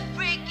 Every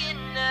freaking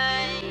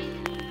night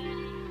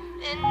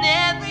and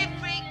every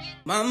freaking.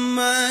 My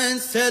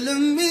mind's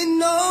telling me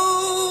no,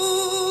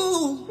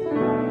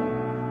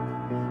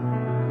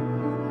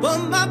 but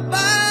my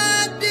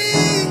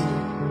body's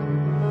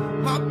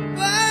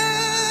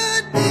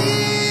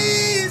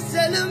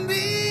telling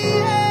me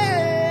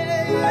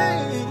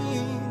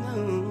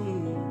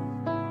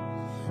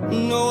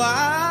no, I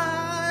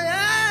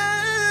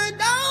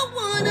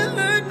wanna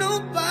hurt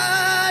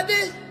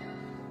nobody.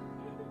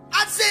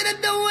 I said I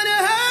don't wanna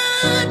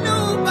hurt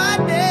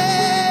nobody.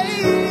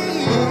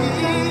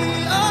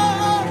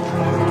 Oh.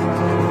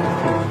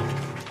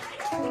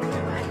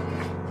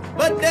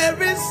 But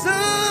there is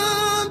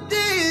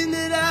something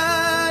that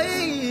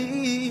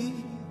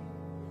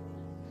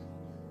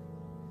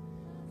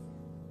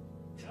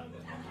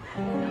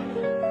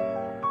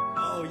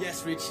oh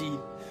yes, Richie,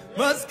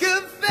 must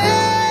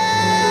confess.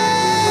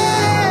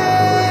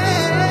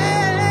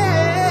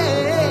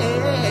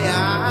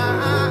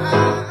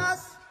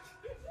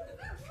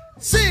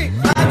 Sing,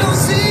 I don't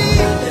see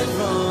nothing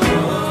wrong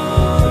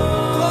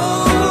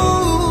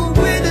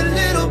with a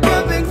little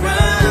bump and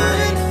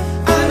grind.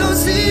 I don't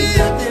see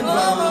nothing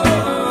wrong.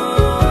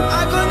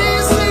 I can hear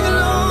you sing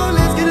along.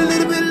 Let's get a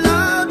little bit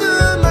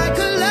louder. My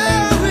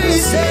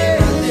collaboration. Say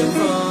nothing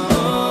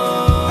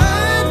wrong.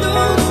 I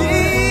don't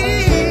see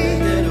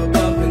a little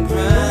bump and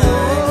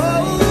grind.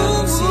 I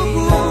don't see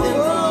nothing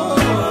wrong.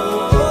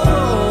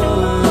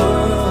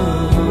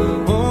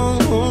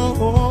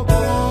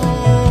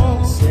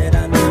 Said I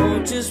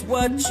know just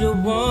what you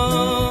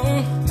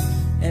want,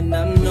 and I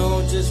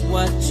know just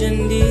what you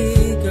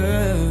need,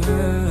 girl.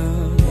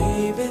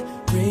 Baby,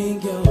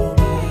 bring your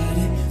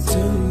body to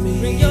me.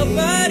 Bring your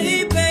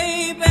body,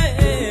 baby.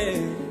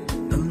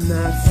 I'm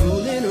not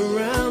fooling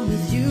around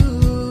with you,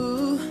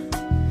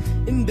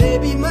 and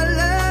baby, my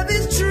love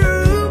is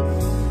true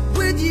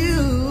with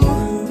you.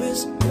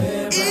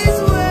 It's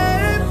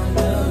where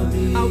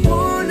I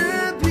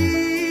wanna be.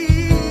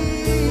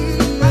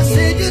 I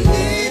said you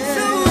need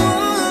someone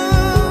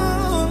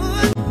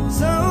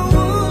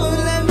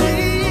like me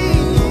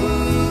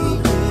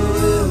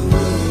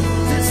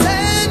to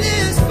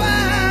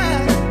satisfy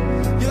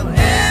your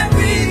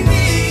every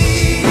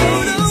need.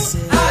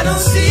 I don't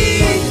see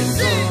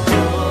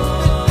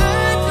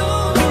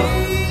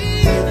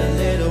a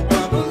little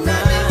bump of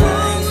nothing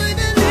wrong with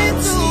a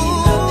little.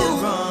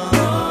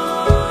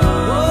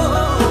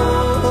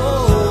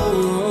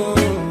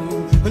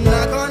 When I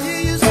can't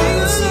hear you sing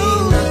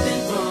along,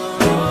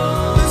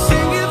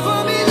 sing it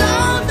for me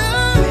louder.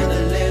 With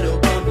a little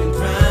bump and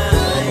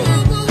grind, I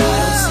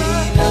don't see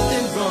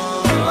nothing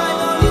wrong. Why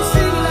don't you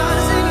sing it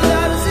louder, sing it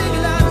louder, sing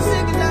it louder,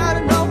 sing it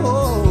louder, no.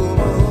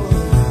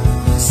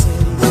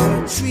 Said he's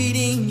not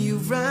treating you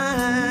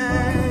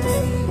right.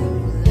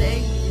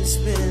 Lately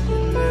spend the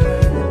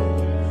night.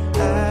 I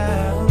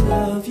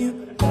love you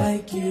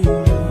like you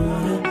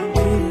wanna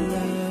be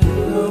loved.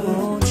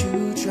 Won't you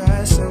try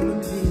some of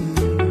me?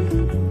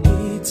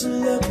 Need to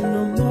look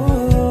no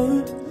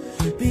more,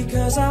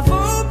 because I've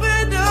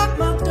opened up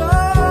my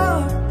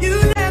door. You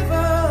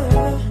never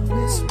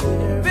whisper,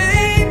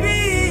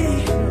 baby,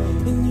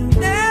 and you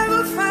never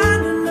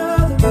find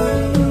another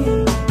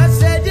me. I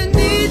said you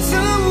need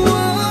someone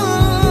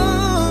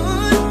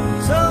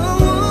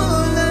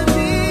like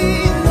me,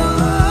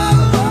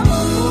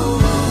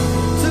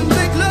 to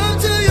make love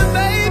to you,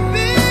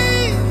 baby,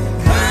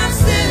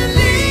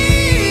 constantly.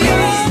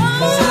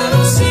 'Cause I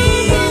don't see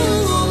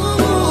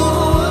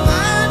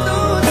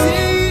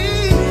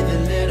with a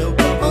little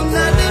bump, oh,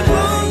 nothing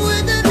wrong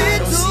with a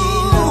little.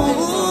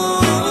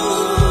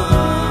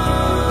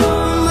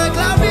 My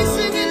Clary,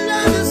 sing it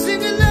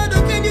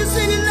louder, can you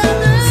sing it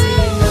louder?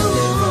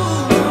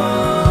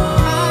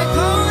 I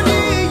can't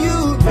hear you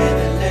with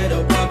a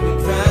little bump and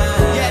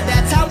grind. Yeah,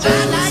 that's how I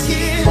like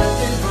it.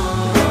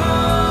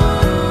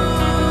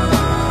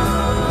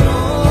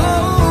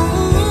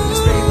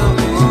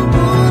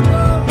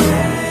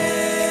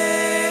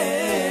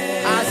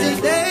 I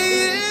said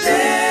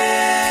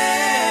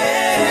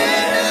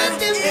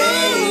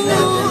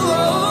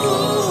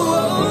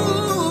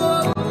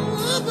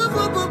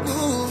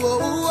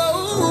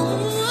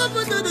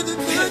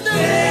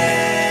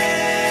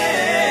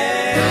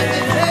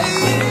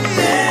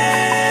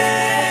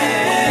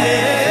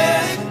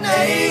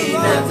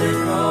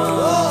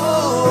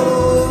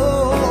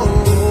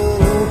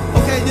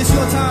okay, this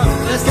your time.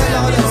 Let's get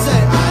all that say.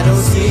 I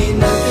don't see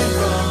nothing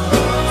wrong.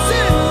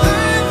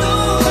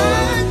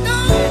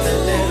 With a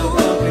little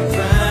bump and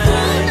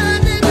grind. I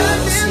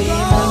don't see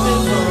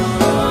nothing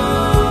wrong.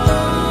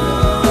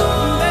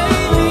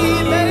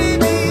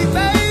 Baby.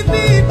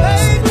 I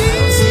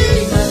don't see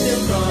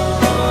nothing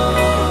wrong.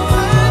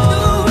 I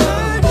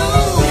do.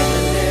 With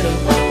a little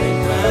bump and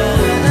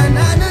grind.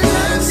 I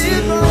don't see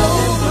nothing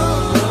wrong.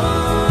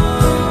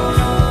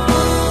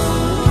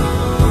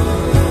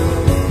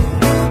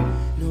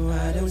 No,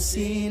 I don't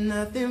see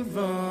nothing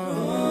wrong.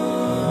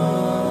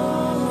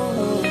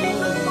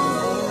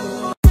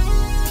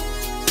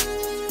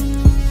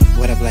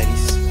 What up,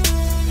 ladies?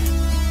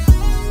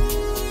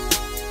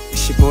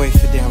 It's your boy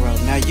Fidel.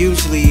 Now,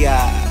 usually I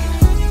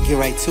get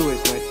right to it,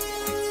 but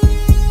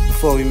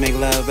before we make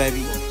love,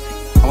 baby,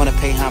 I want to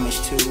pay homage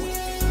to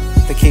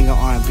the king of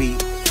R&B,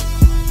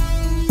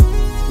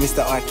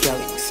 Mr. R.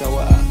 Kelly. So,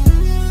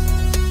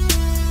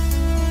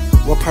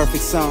 what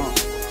perfect song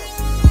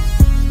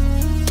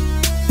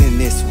than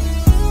this one?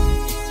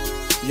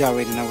 You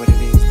already know what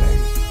it is,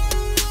 baby.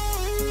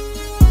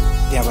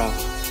 Yeah, bro.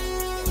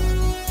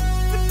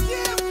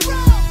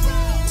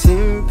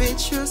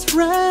 Temperature temperature's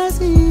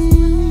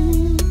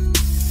rising,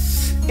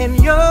 and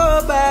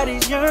your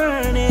body's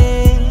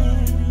yearning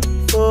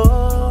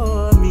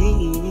for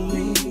me.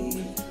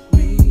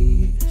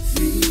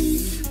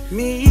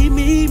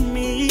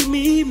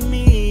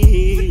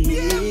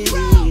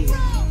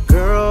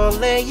 Girl,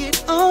 lay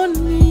it on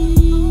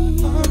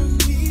me.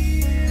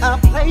 I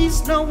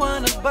place no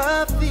one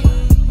above thee.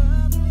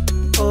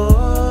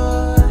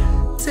 Or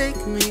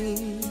take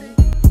me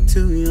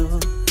to your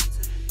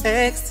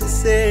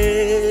ecstasy.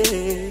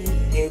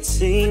 It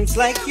seems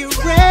like you're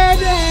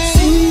ready.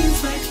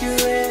 Seems like you're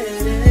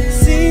ready.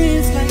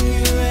 Seems like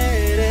you're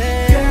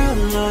ready.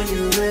 Girl, are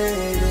you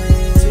ready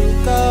to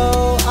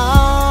go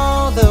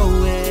all the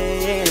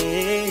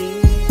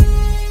way?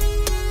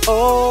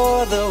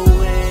 All the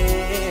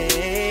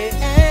way.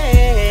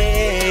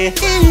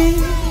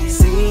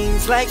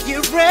 Seems like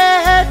you're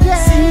ready.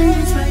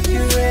 Seems like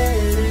you're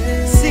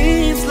ready.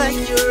 Seems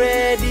like you're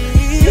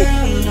ready.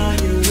 Girl, are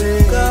you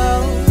ready?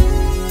 Go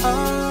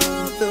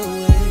all the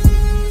way.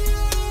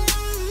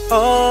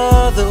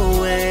 All the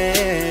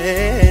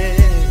way.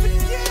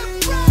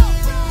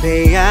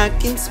 Babe, I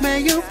can smell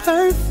your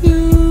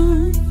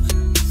perfume.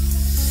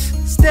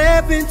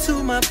 Step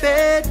into my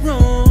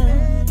bedroom.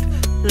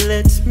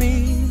 Let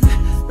me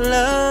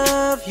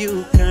love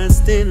you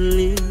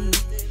constantly.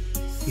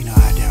 You know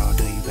how Daryl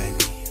do you,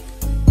 baby.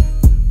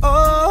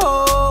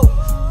 Oh,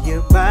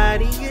 your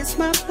body is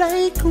my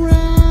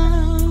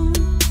playground.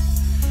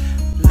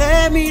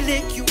 Let me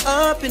lick you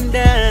up and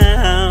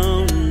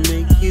down,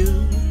 make you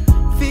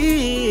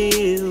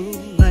feel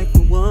like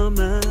a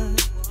woman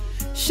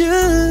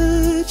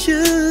should.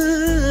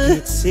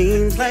 It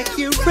seems like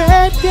you're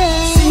ready.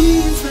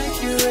 Seems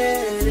like you're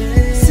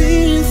ready.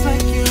 Seems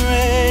like you're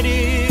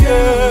ready.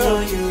 Girl,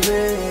 are you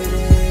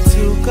ready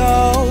to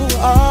go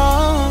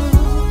all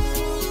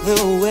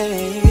the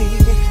way?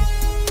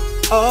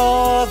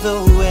 All the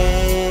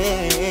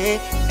way.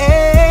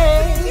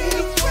 It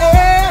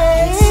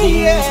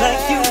seems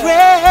like you're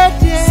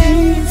ready.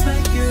 Seems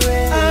like you're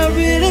ready. I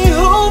really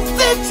hope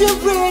that you're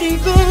ready,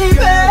 baby.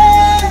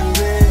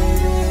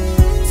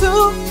 To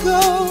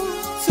go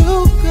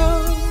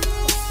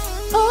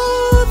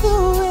all the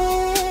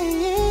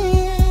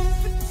way,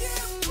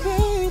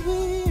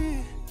 baby.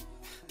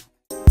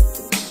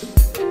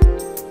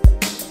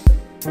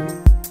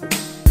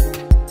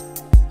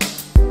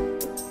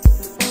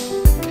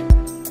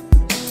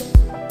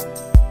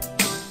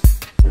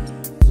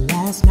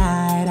 Last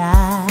night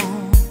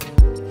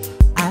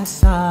I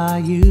saw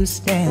you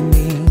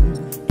standing.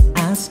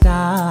 I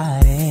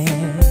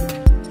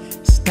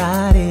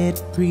started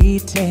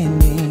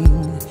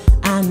pretending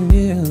I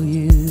knew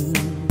you,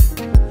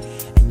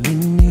 and you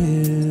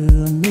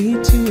knew me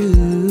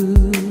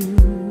too.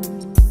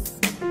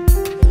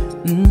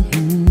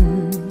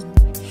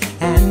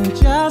 And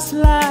just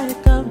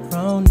like a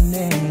grown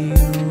man,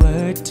 you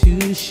were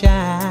too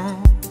shy,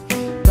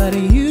 but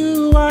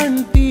you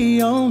weren't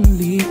the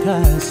only,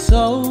 'cause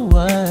so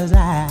was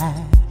I.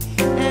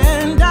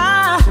 And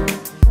I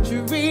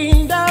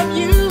dreamed of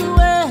you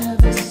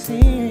ever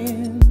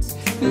since.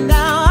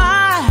 Now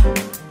I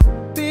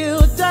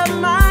built up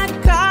my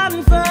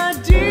confidence.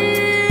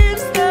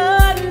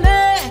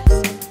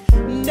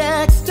 The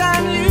next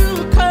time you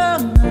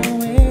come my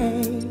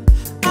way,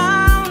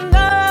 I'll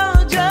know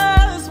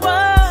just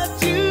what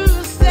to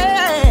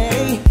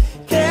say.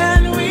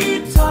 Can we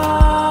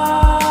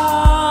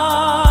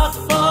talk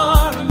for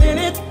a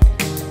minute?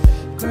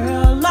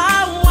 Girl, I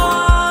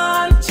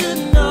want to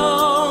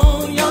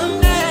know your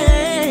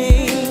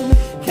name.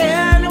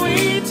 Can we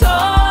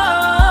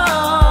talk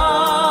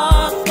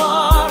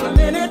for a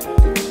minute?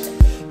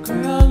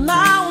 Girl, I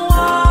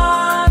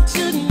want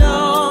to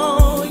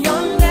know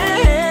your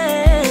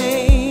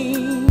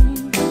name.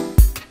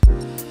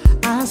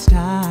 I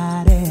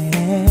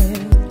started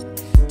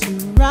to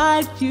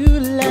write you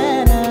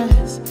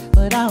letters,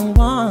 but I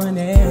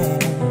wanted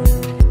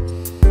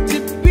to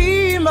be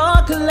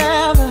more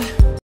clever.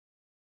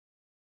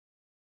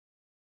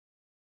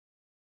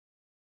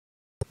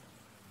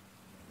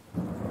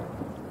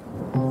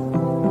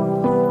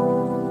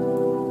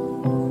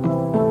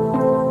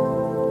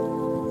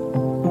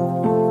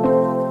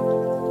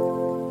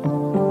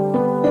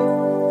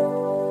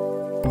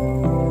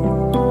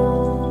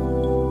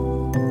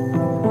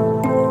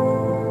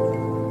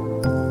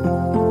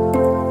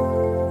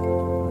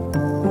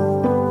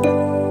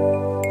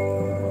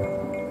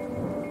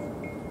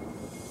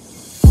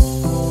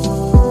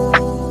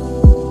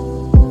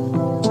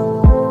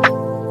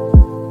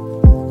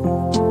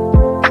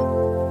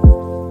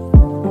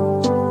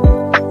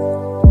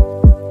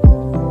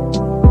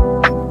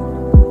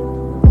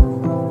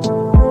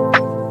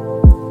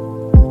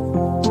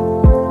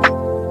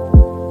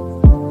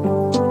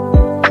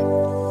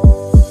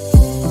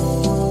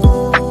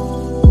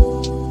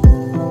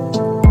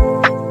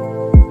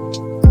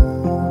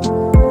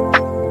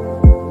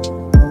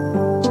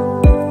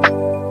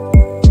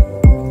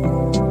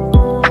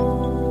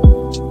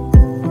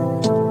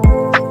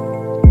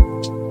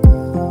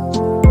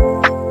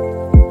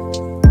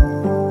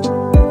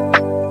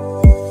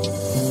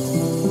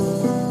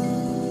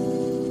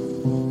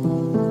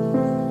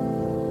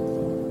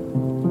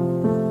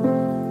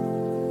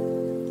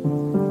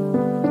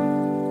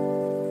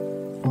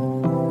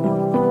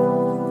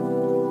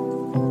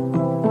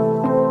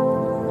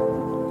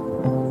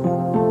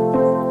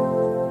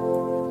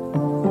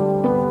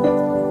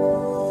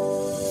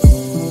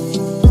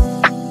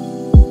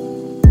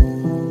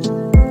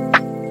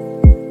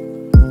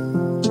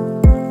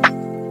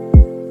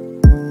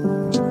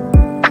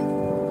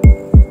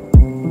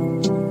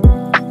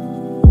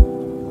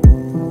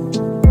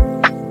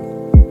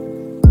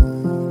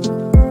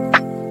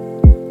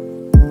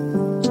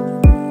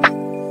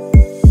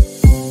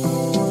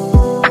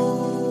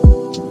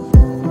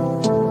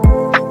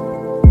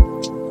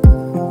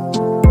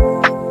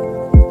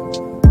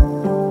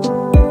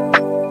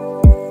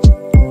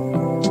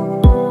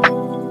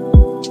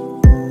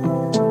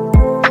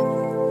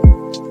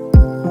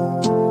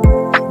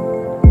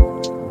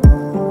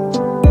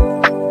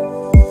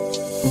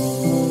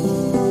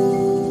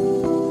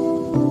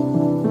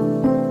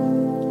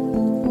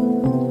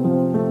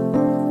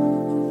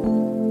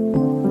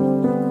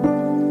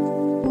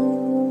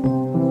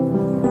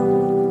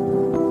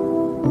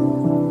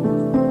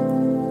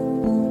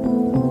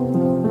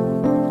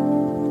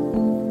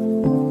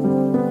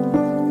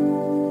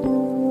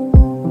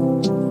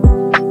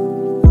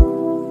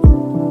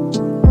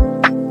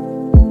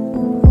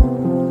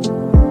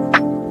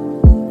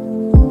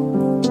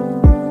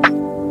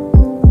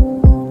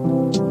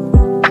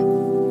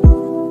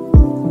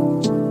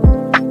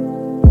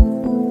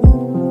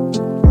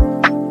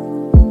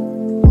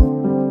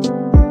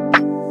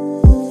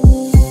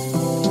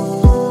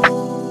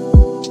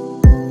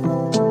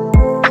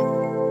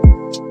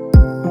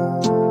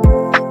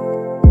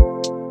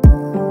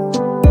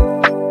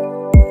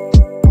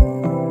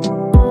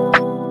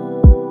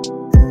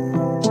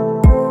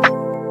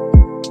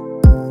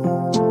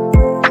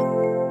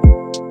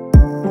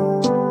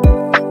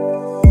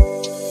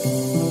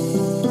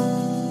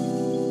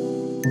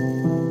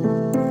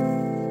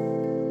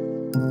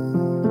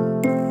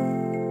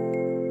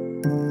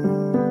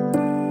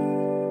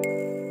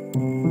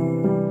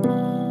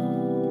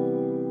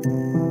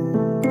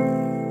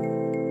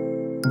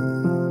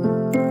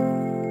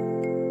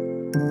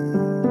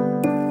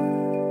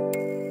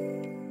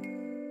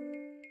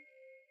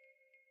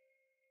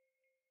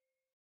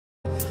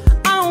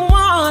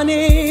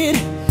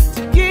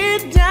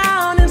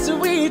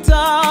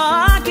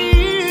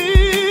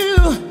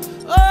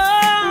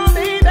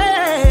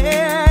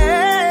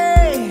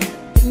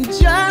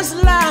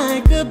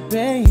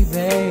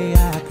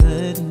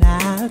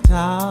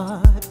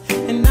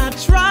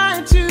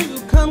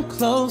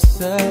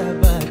 Closer,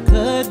 but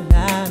could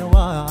not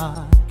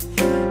walk.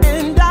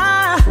 And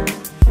I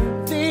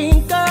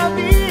think of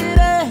it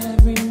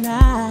every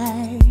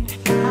night,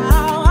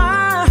 how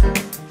I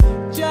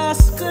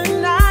just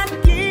could not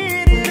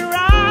get it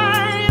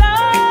right.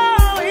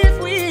 Oh,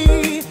 if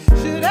we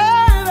should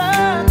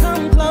ever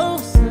come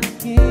close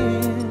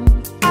again,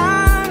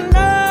 I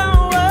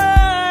know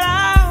what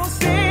I'll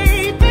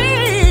say,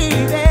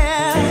 baby.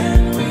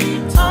 Can we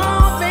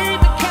talk,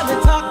 baby?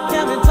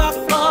 Can we talk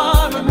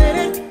for a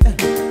minute?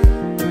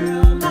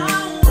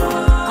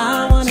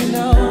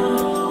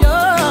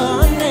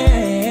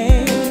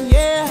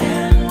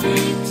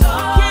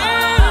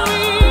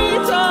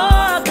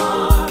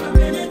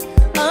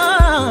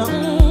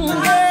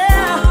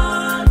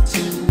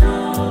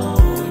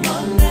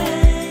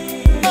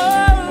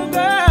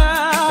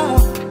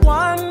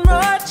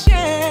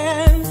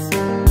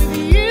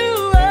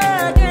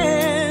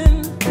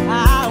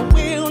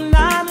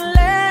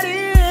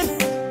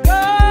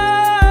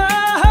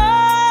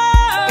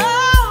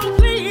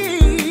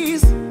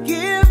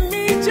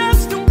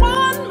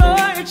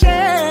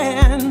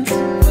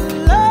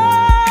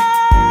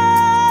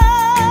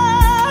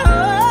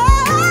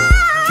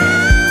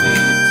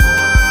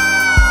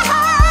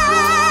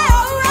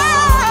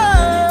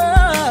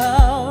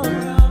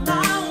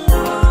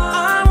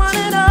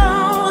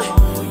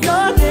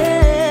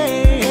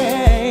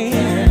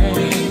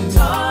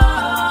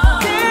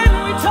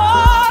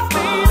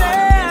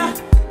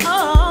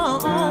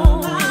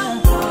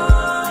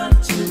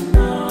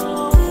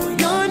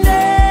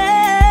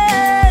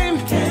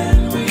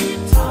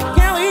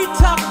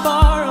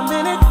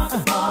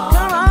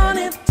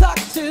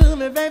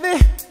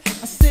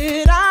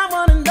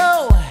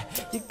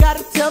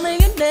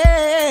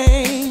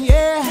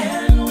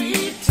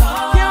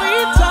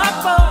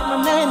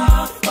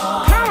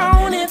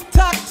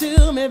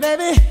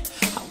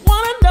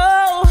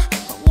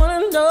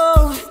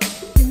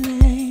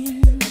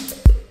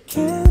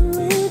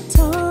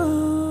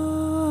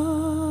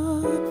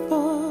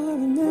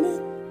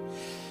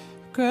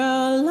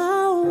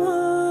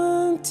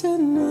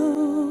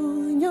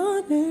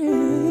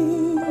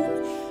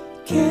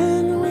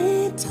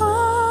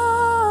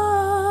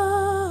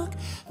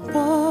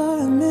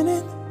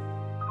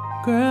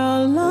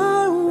 Girl,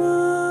 I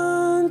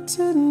want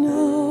to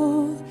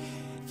know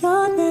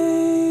your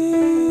name.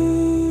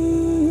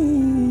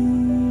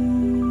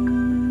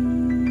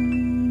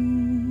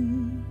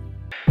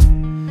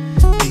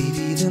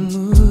 Baby, the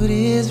mood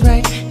is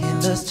right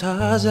and the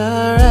stars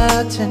are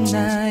out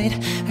tonight.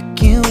 I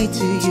can't wait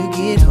till you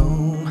get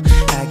home.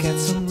 I got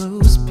some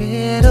rose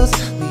petals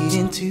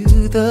leading to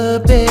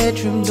the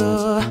bedroom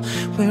door,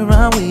 where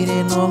I'm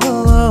waiting all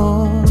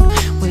alone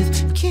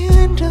with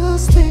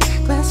candles lit,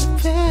 glass of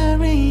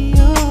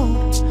Perrier.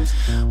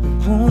 We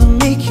wanna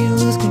make you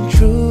lose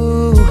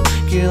control.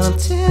 Girl, I'm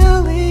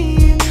telling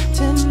you,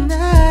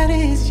 tonight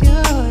is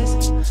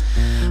yours.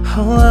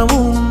 All I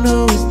wanna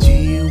know is, do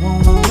you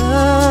wanna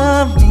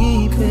love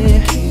me,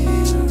 babe?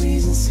 Give you a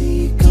reason so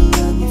you can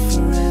love me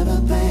forever,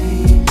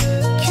 babe.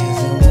 'Cause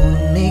I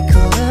wanna make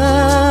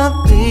love,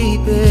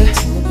 baby.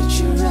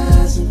 Temperature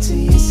rising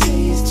till you say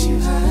it's too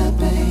high,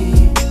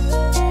 babe.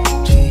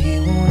 Do you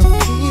wanna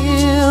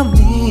feel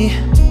me?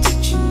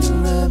 Touching the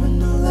rub and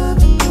the love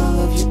and all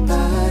of your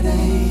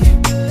body.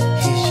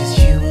 It's just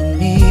you and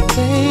me,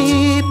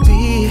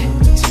 baby.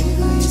 Gonna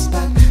tickle your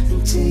spot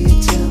until you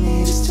tell me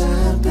to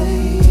stop,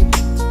 babe.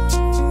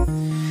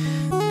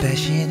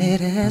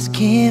 Passionate as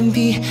can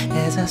be,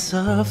 as I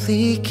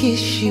softly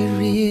kiss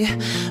your ear,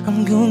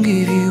 I'm gonna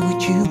give you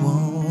what you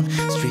want,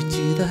 straight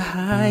to the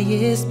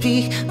highest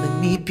peak. Let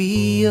me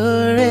be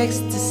your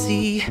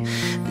ecstasy.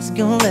 It's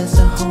gonna last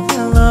a whole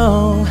night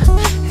long.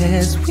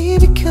 As we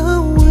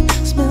become one,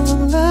 smell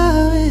of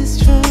love is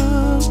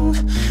strong.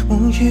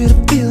 Want you to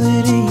feel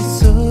it in your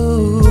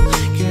soul.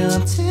 Girl,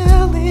 I'm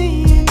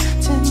telling you,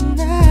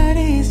 tonight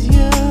is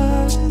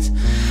yours.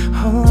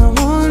 All I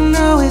wanna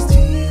know is, do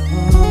you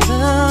wanna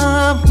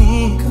love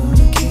me?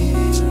 Gonna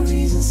give you a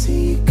reason so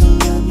you can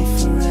love me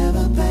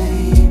forever,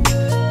 babe.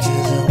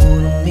 'Cause I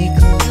wanna make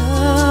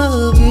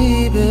love,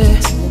 baby.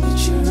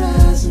 Temperature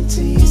rising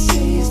till you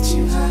say it's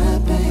too high,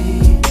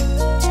 babe.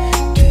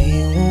 Do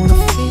you wanna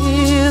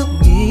feel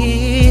me?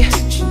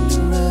 Touching the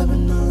rub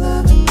and the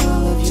love and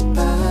all of your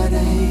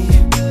body.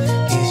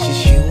 It's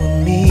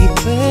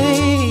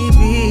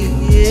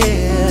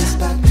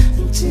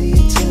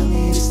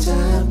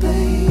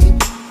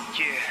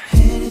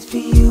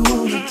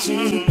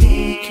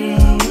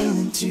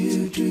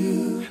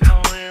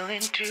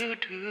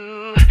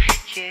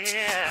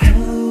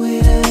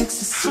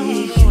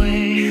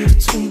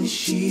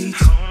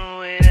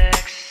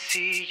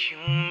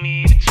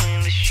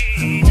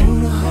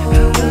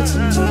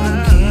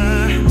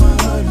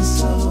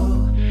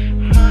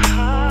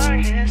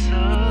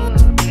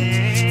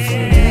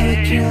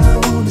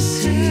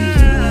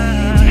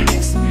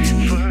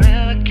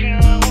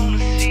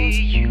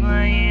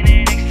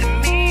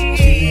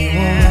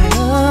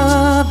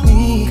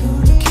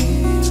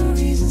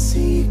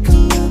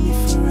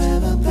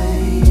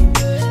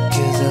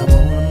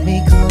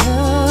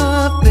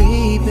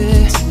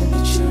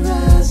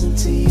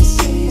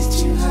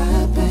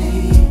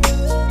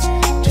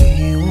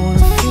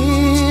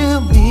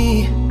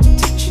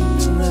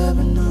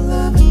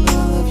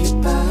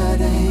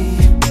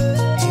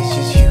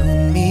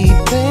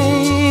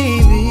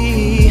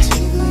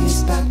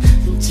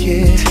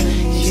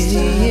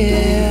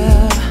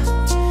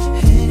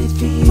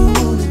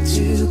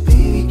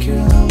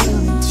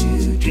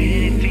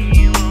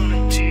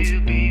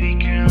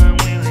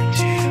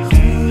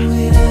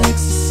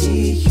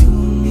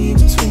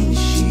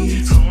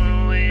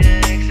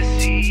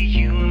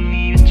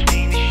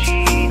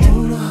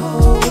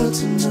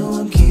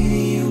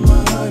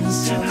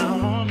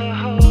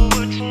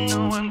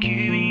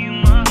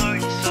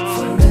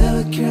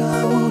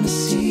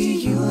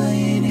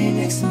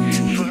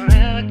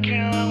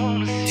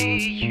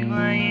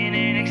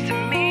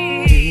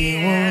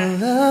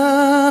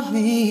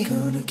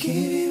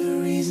give you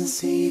a reason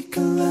so you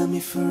can love me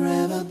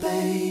forever,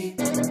 babe.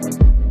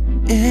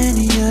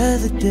 Any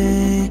other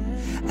day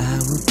I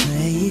would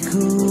play it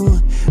cool,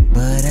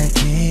 but I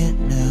can't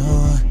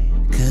now,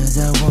 'cause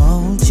I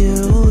want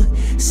you.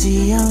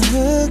 See, I'm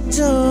hooked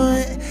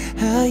on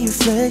how you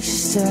flex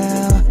your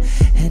style,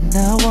 and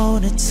I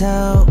wanna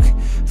talk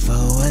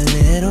for a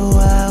little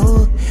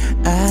while.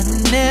 I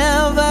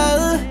never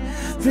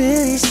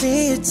really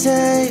see your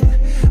type,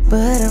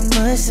 but I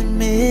must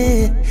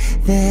admit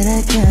that I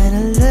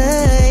kinda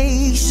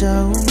like. So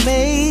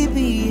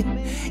maybe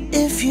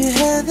if you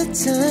have the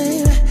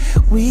time,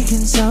 we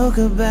can talk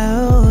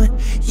about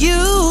you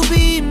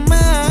be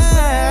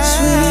mine.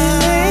 Sweet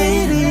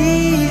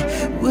lady,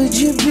 would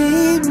you be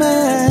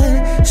mine?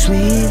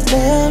 Sweet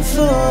love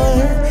for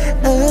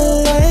a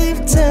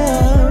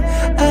lifetime.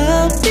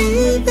 I'll be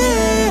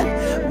there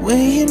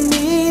when you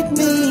need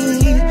me.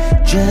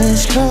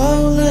 Just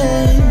call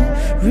and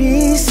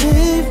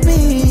receive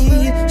me.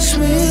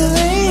 Sweet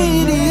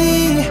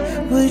lady,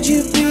 would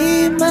you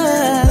be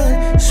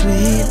mine?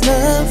 Sweet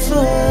love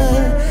for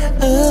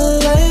a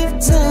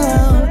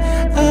lifetime.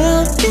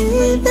 I'll be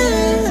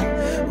there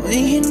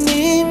when you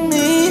need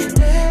me.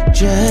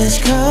 Just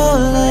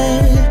call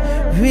and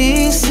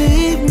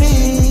receive me.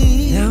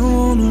 Now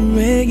on a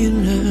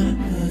regular,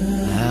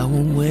 I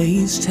won't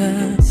waste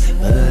time,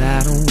 but I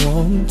don't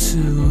want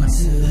to, 'cause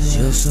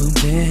you're so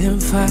damn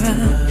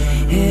fine.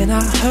 And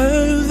I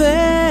heard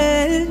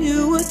that you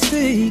were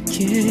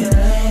taking,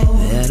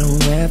 that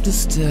don't have to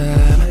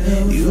stop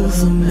you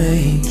from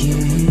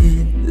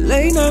making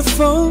late night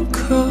phone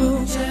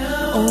calls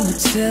on the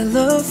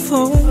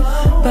telephone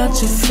about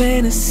your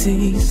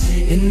fantasies,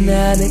 and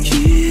now to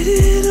get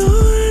it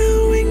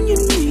on when you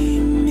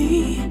need me.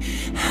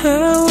 I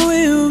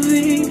will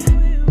be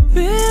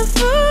there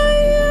for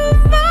you,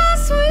 my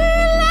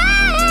sweet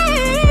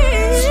lady.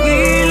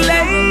 Sweet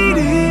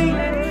lady,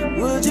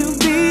 would you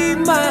be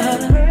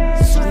mine?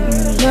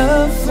 Sweet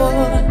love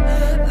for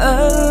a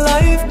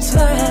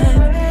lifetime.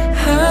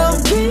 I'll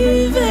be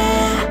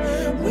there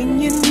when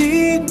you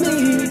need me.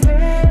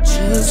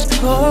 Just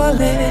call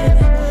it,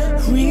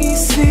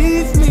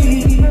 receive me.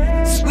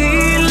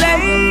 Sweet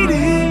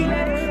lady,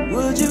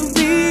 would you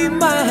be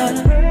mine?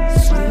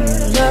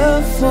 Sweet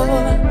love for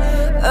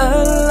a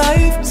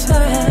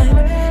lifetime.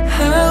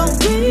 I'll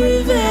be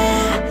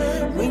there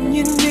when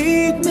you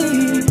need me.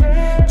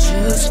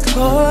 Just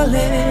call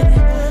it,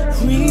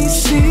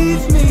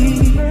 receive me.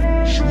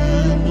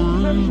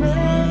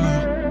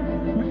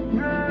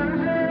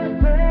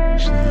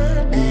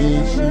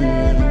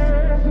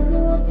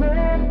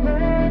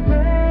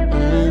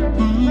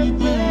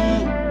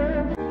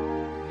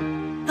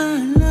 I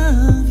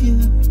love you,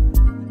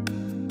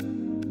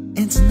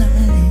 and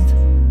tonight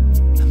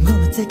I'm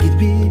gonna take it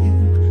real,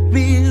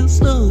 real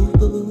slow.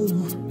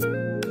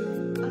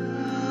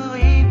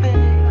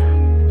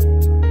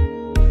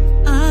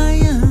 I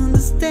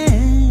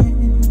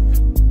understand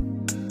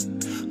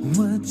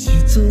what you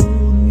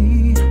told me,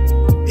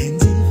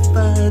 and if I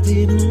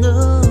didn't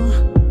know,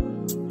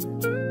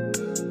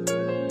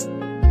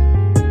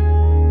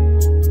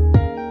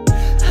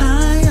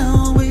 I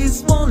always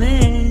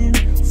wanted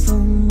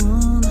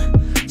someone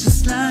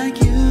just like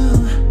you.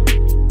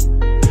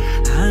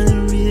 I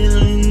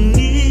really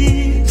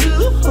need to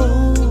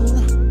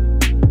hold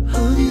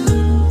you.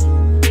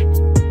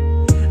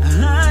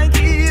 I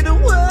give the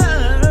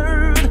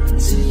word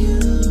to you,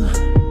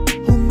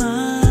 oh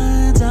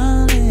my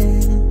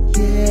darling.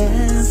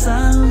 Yes, I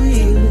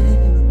will.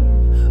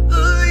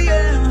 Oh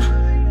yeah,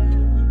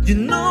 you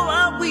know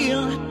I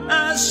will.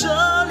 I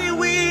surely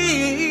will.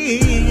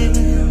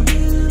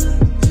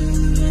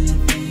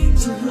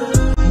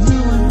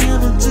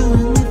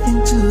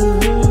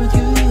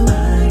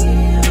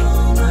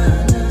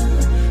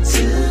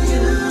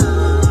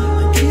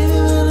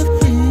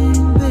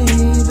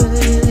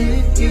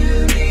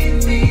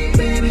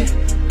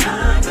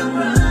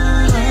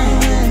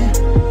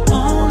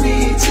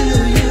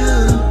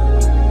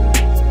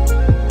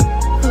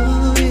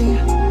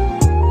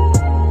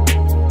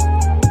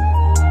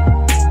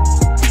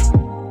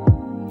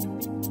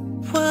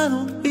 Why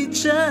don't we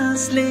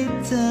just lay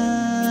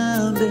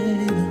down,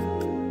 baby,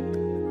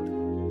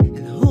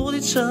 and hold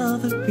each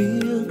other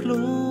real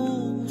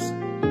close,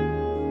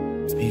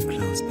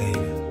 baby.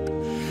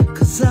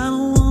 'Cause I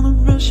don't wanna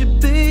rush you,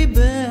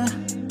 baby.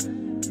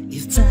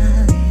 If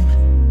time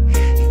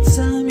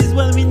is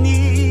what we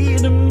need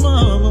the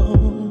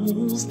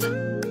most.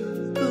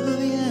 Oh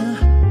yeah,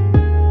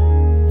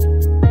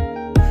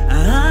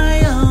 I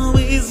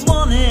always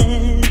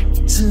wanted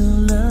to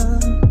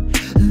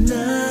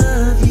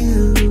love you.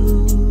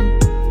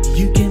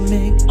 You can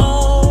make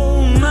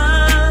all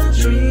my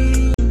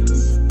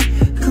dreams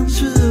come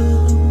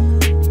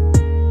true.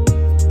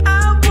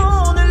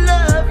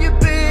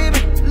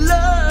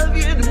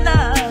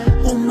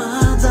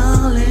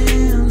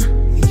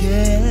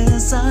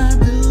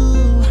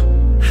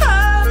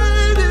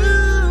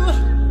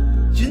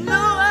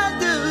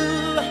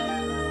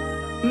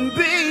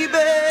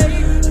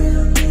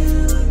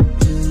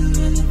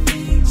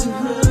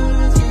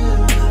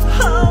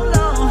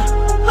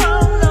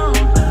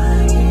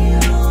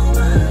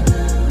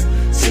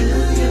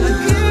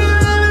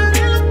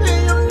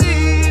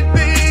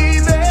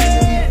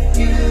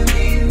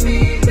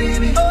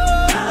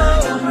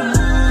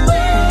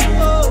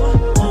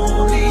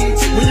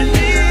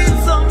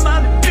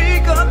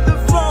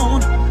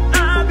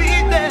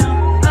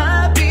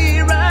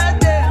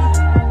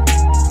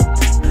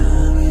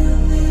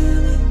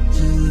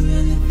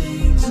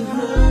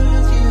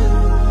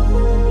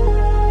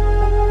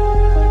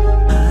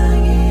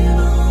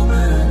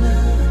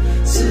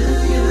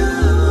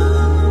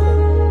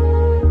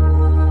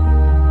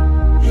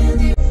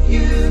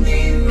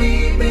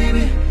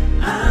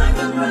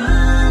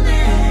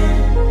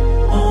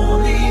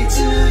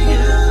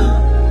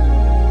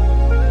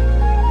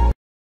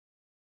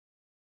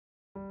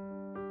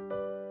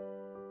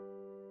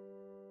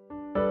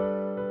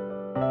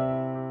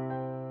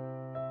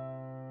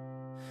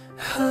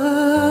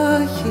 Oh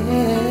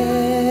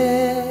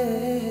yeah.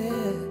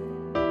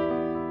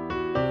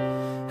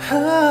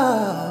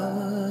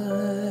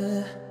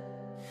 Oh,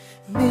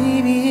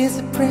 maybe it's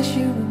the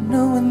pressure of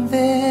knowing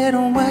that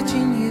I'm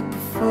watching you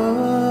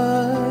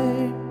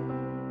perform.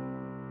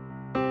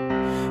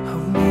 Or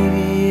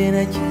maybe you're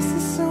not used to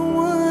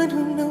someone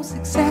who knows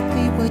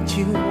exactly what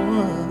you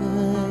want.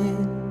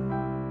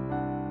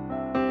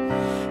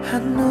 I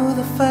know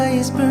the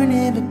fire's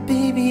burning, but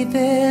baby,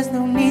 there's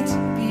no need to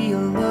be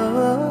alone.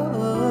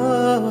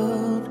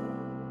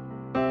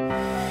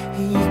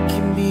 You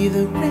can be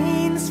the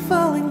rain that's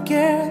falling,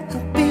 girl,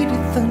 I'll be the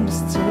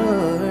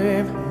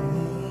thunderstorm.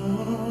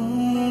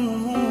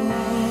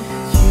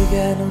 You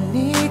got no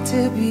need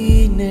to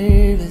be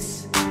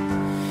nervous,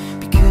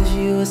 because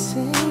you are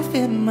safe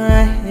in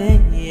my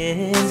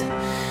hands.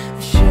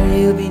 I'm sure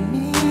you'll be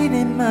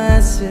needing my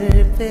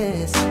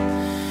service.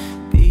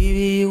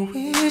 Baby, your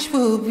wish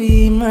will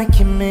be my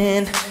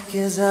command,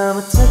 'cause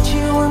I'ma touch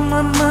you on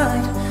my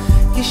mind,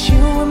 kiss you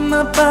on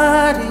my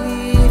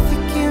body. If you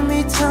give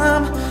me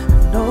time, I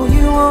know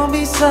you won't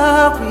be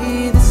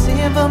sorry. The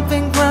same bump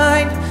and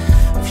grind,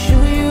 I'm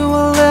sure you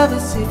will love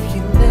us if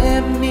you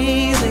let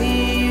me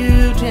lay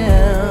you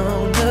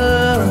down.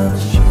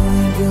 Promise you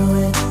ain't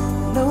going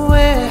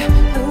nowhere,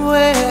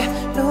 nowhere,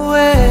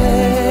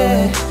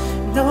 nowhere,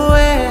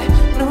 nowhere,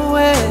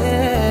 nowhere,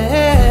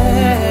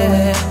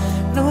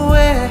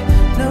 nowhere,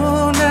 no,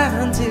 not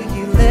until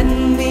you let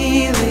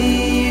me lay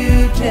you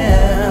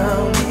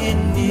down.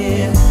 And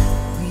yeah,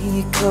 when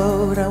you're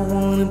cold, I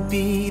wanna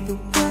be the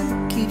one who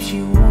keeps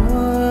you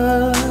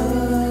warm.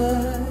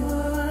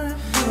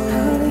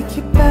 I'll make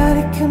your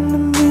body come to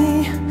me,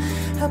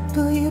 I'll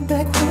pull you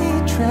back when you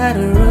try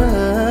to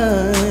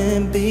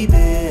run,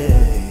 baby.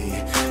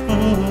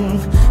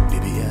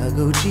 Baby, I'll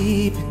go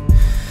deep and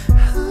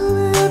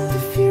hold up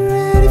if you're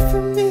ready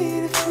for me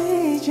to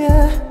feed ya.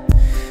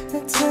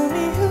 Now tell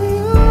me who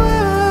you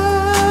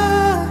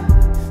are.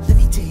 Let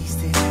me taste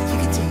it, you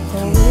can take it.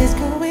 Now it's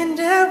going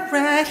down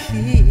right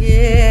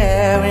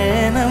here,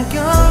 and I'm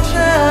gonna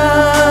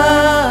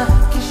try.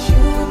 Kiss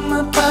you with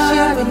my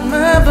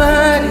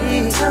body,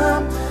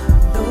 Tom.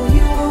 No,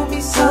 you won't be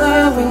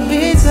sorry,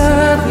 baby.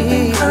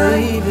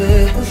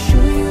 I'll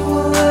show you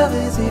what love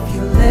is if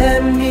you let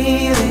me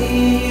lay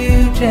you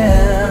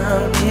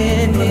down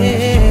in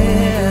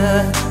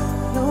here.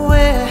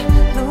 Nowhere,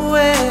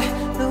 nowhere,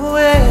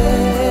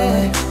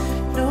 nowhere,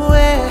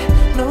 nowhere,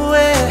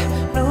 nowhere,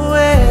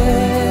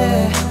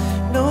 nowhere,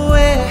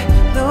 nowhere,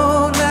 no,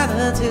 not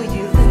until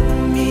you let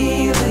me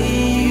lay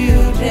you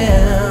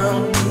down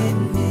in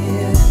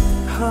here.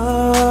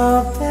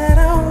 All that I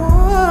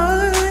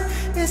want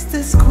is to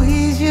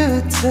squeeze you,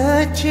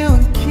 touch you,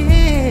 and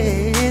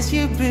kiss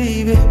you,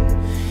 baby.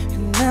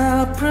 And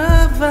I'll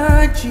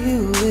provide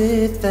you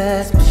with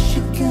that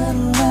special kind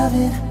of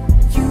loving.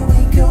 You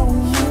ain't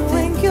going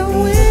nowhere.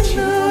 Kiss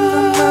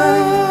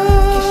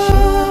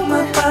you on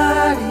my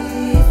body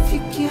if you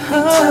give me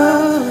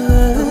time.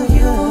 No,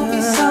 you won't be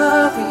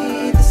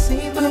sorry. The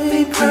same will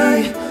be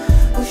crying.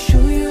 I'll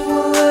show you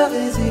what love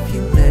is if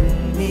you let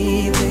me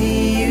lay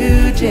you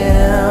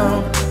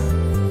down.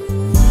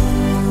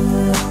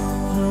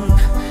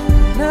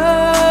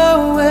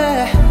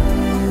 Nowhere,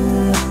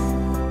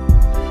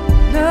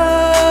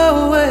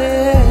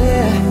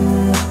 nowhere.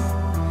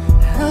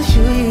 I'll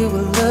show you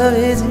what love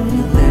is if you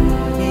let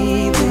me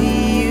lay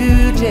you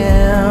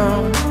down.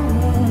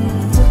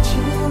 Touch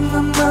you on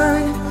my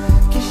mind,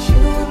 kiss you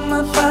on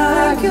my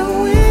body.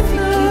 If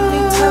you give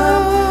me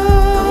time,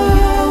 no,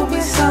 you won't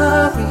be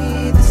sorry.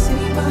 The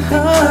same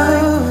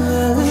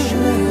I'll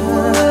show you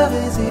what love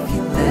is if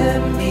you let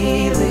me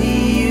lay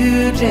you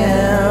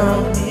down.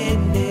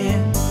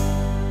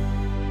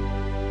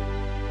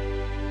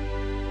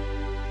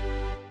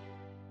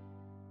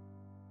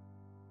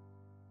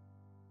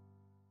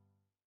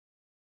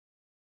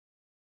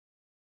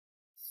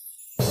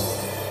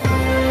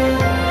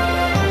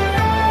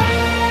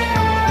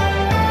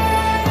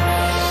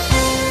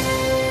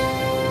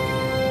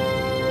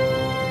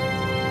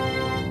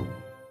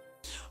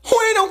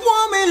 When a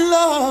woman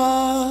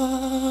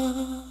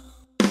loves,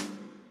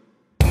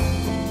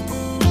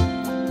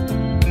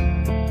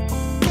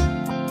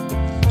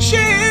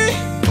 she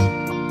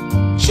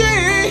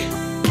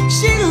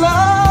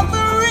loves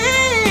the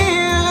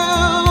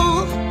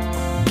real.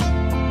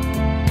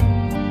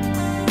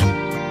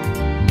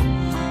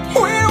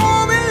 When a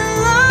woman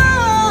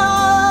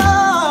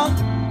loves,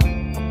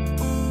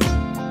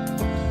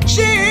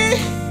 she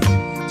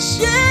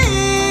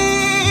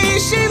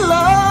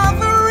loves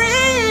the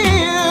real.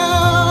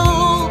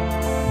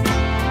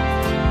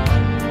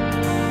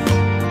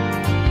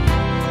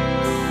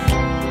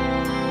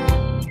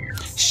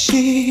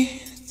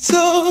 She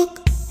took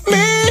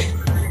me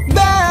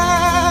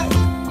back.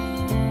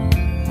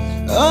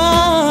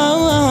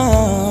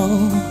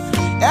 Oh,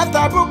 after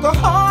I broke her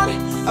heart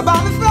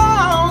about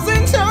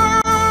 1,000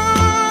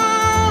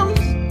 times,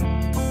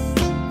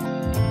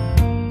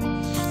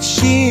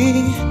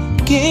 she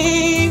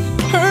gave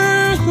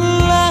her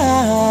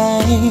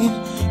life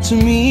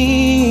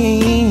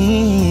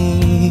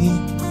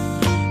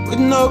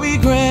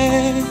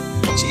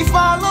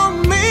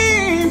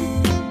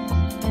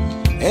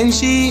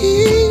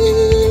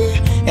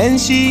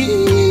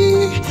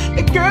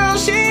the girl,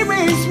 she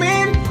raised me.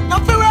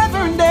 I'm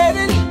forever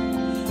indebted.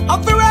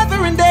 I'm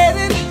forever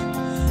indebted.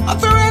 I'm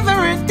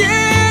forever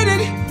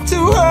indebted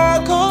to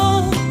her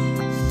cause.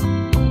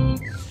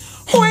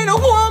 When a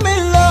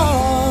woman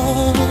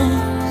loves,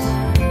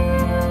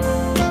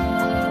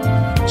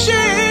 she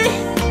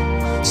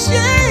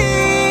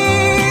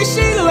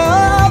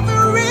loves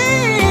the real.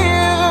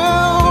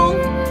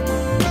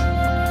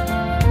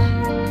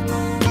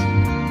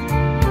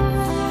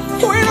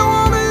 When a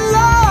woman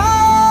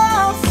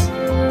loves,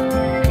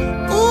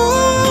 ooh,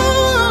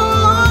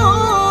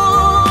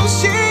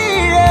 she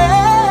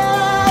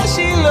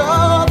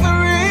loves the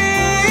real.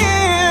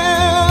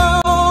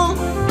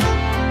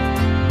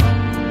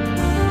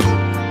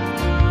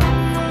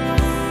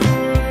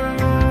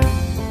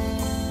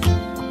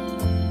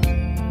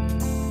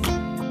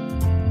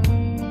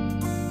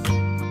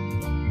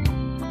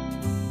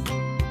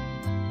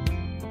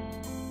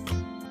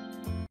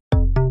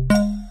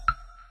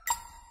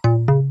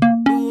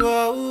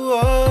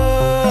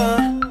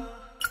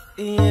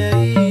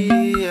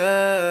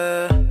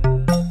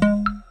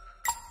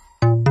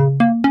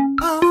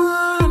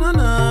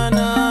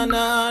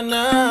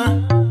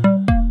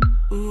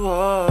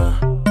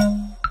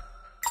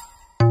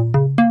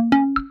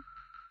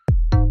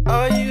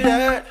 Are you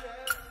that?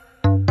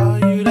 Are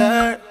you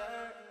that?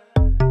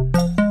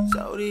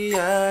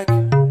 Zodiac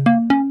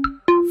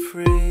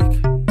freak,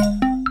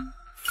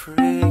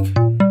 freak.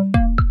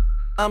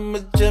 I'm a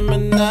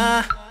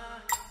Gemini,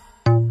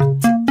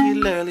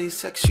 particularly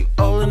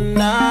sexual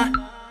and I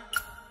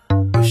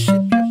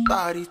worship your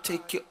body,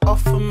 take you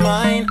off of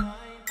mine.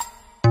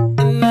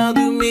 And I'll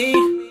do me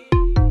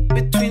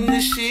between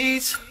the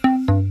sheets.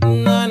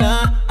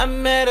 Nah, I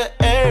met a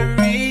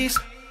Aries.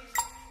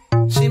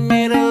 She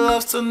made her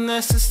love so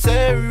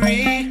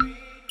necessary,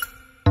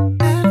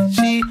 and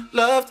she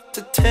loved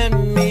to tempt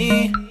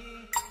me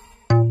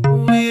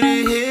with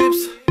her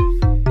hips,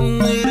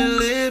 with her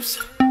lips.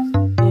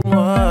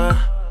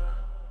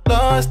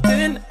 Lost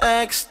in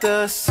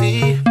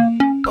ecstasy,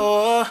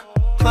 oh,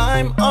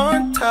 climb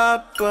on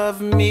top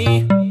of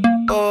me,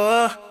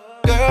 oh,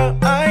 girl,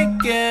 I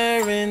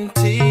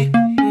guarantee,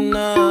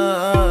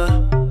 nah,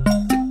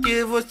 to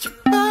give what your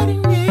body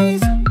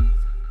needs.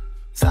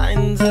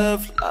 Signs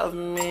of love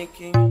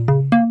making,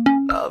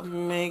 love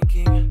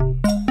making,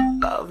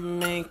 love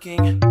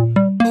making.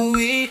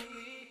 Ooh,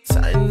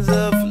 signs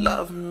of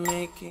love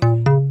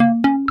making,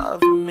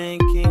 love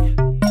making,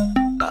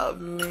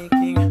 love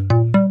making.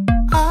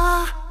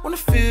 I wanna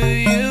feel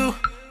you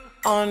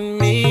on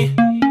me,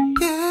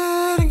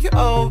 getting you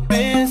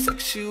open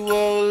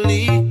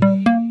sexually.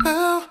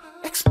 We'll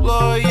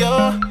explore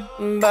your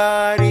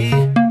body,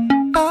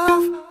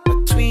 love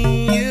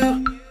between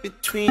you,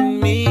 between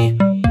me.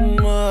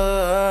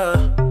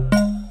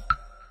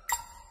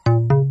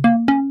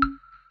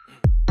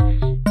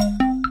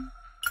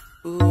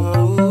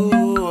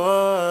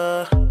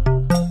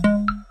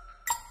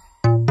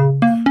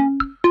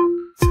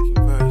 Second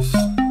verse.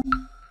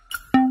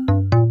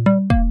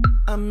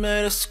 I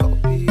met a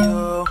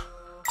Scorpio.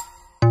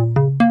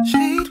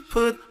 She'd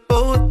put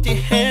both your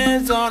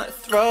hands on her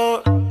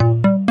throat.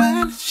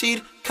 When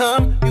she'd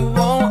come, you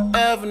won't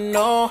ever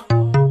know.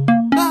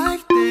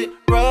 Liked it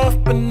rough,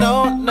 but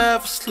no,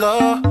 never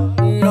slow.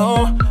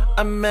 No,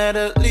 I met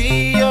a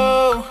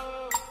Leo.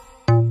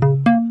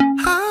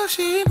 How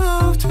she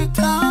moved her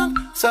tongue,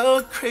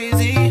 so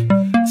crazy.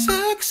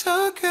 Sex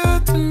so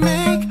good to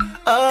make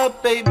a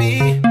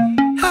baby.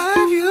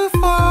 Have you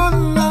fallen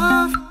in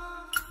love?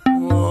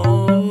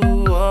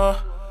 Whoa,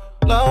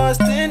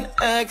 lost in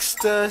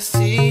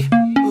ecstasy.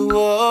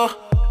 Whoa,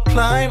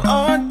 climb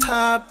on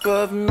top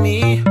of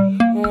me.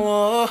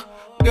 Whoa,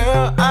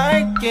 girl,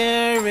 I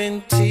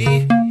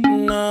guarantee,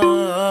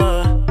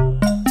 no,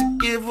 to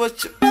give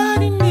what your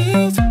body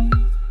needs.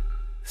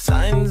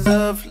 Signs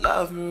of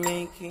love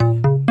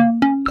making,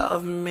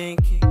 love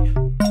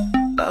making,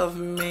 love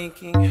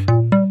making.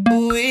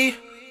 Ooh,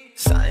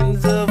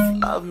 signs of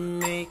love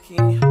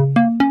making,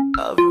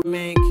 love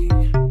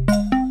making,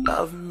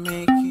 love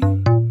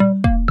making.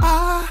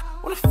 I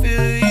wanna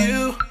feel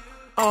you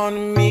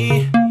on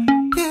me,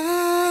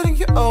 getting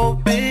you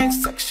open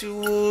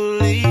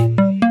sexually.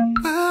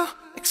 We'll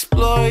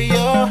explore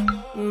your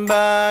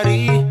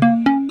body,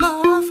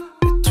 love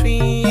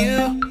between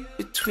you,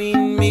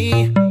 between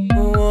me.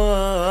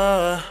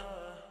 Whoa.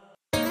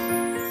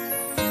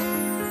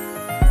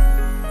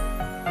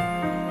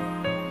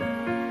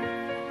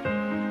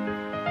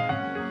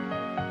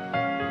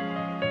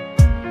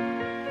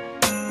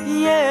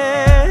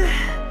 Yeah.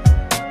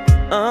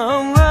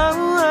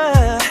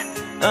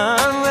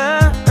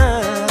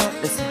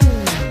 Listen.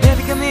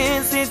 Baby, come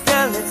in, sit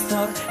down, let's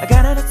talk. I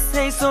got nothing to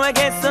say, so I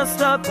guess I'll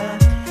stop by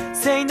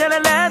saying that I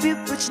love you,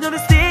 but you know the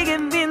stick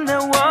and been the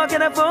walk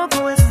and I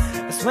focus.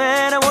 That's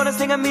when I wanna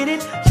sing a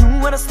minute. You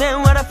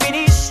understand what I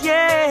finish,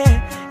 yeah.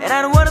 And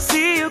I don't wanna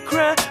see you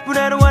cry, but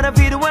I don't wanna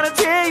be the one to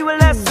tell you a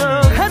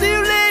lesson. How do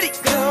you let it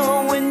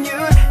go when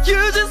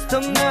you just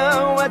don't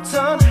know what's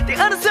on the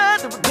other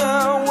side of the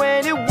door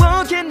when you're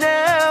walking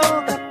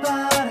out?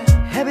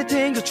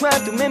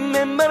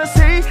 them but I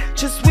say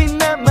just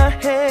win out my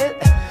head.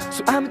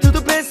 So I'm do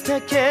the best I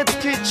can to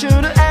get you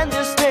to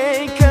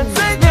understand. Cause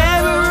it's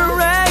never a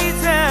right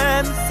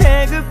time to say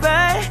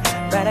goodbye,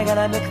 but I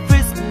gotta make a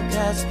first move,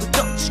 cause but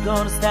don't you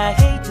gonna start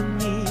hating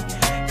me.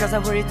 Cause I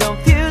really don't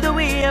feel the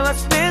way I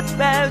was felt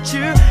about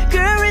you.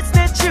 Girl, it's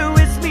not you,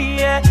 it's me.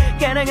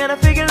 I gotta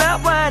figure out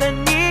what I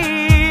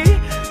need.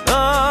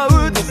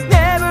 Oh, there's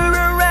never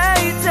a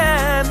right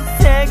time to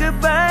say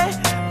goodbye,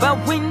 but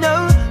we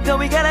know that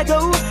we gotta go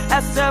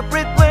our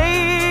separate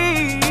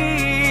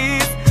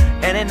ways.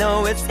 And I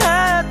know it's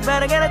hard,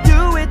 but I gotta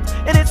do it,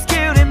 and it's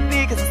killing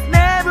me. Cause it's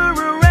never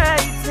a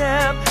right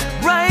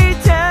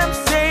time to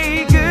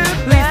say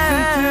goodbye.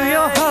 Listen to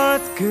your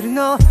heart, good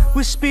enough.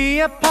 We should be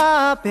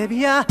apart,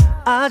 baby.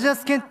 I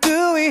just can't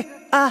do it.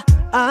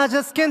 I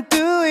just can't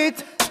do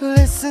it.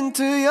 Listen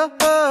to your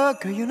heart,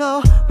 girl, you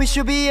know we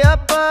should be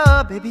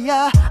apart, baby.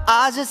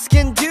 I just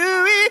can't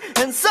do it.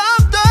 And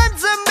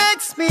sometimes it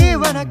makes me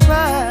wanna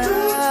cry.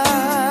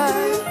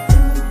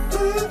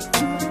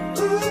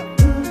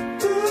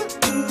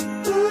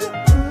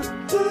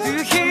 Do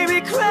you hear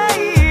me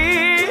crying?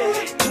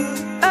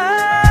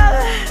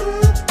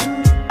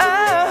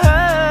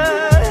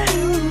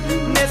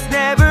 There's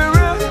never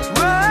a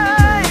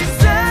right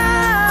time.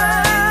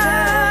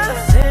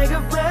 Say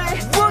goodbye,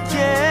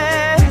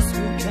 forget.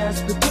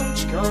 But don't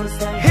you gonna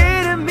start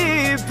hating me,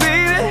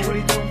 baby. I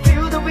really don't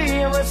feel the way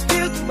I was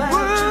feeling about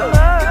you.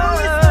 Girl,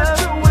 it's not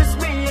you, it's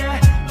me.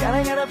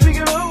 Gotta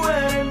figure out what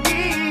I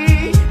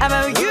need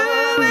about you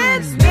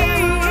and me.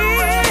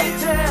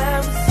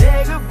 Time to say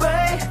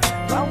goodbye,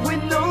 but we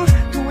know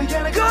that we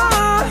gotta go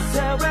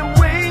separate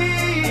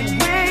ways.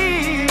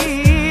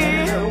 And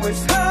I know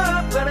it's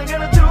hard, but I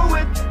gotta do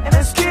it, and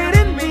it's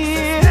getting me.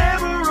 It's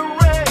never a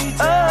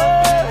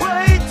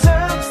right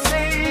time to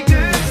say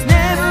goodbye. It's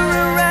never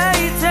a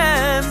right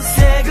time to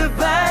say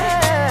goodbye,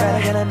 but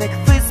I gotta make a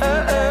fist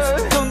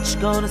move. Don't you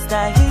gonna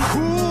start hating?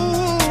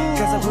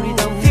 Cause I really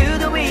don't feel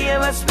the way I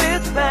was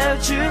felt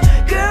about you.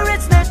 Girl,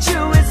 it's not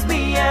you, it's me.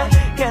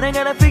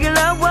 Gotta figure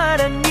out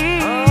what I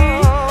need.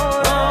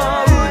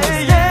 Oh,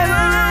 it's never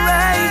a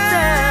right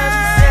time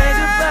to say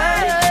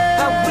goodbye,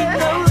 but we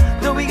know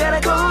that we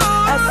gotta go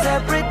our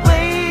separate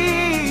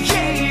ways.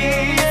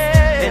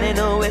 And I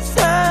know it's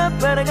hard,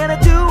 but I gotta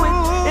do it,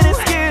 and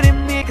it's getting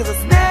me. Cause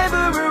it's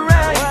never a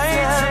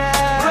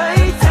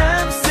right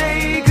time to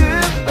say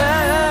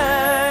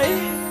goodbye.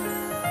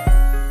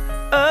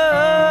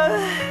 Oh,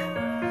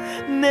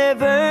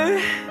 never,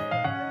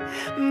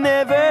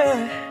 never,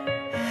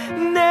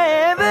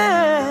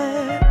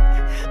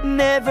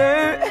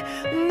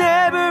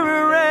 never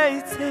a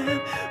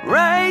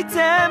right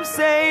time,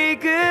 say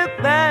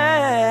goodbye.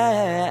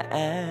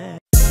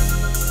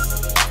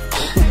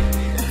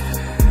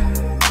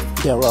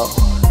 Yeah, well,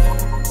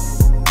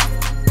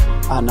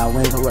 now we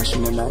ain't gonna rush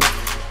in tonight.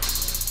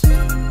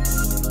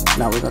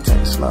 Now we're gonna take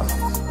it slow.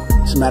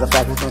 As a matter of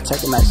fact, we're gonna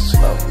take it nice and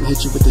slow. And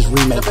hit you with this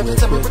remake real quick.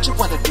 Tell me what you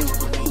wanna do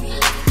with me.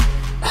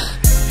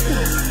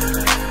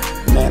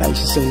 Man, I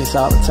used to sing this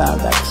all the time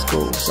back in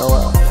school,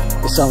 so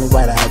it's only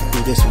right I had to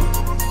do this one.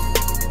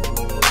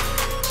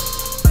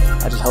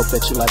 I just hope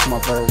that you like my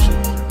version.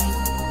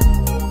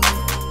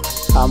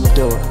 I'ma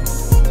do it.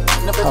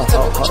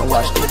 Hold on,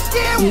 watch this.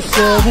 It's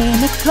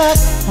 7 o'clock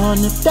on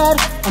the dot.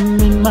 I'm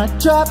in my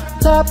drop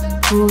top,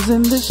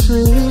 cruising the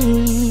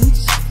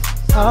streets.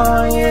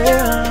 Oh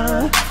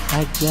yeah,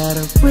 I got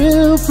a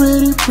real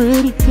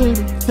pretty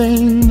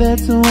thing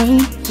that's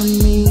waiting for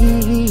me.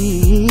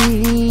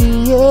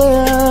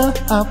 Yeah,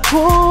 I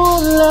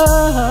pull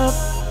up,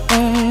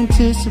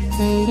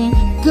 anticipating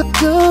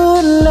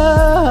good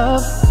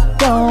love.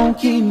 Don't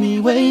keep me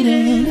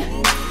waiting.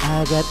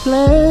 I got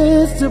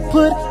plans to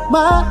put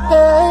my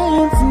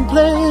hands in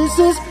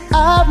places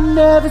I've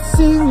never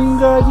seen,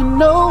 girl, you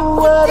know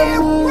what I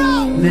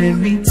mean. Let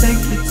me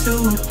take you to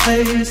a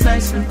place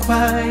nice and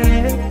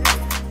quiet.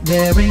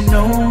 There ain't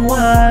no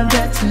one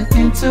that to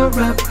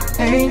interrupt,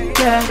 ain't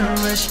gotta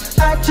rush.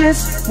 I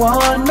just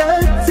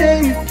wanna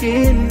take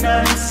it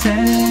nice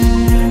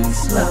and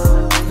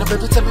slow. Now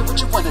baby, tell me what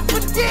you wanna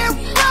do.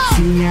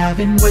 See, I've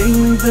been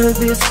waiting for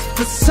this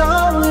for so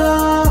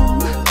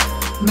long.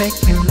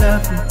 Making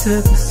love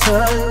until the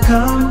sun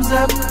comes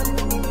up.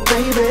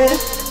 Baby,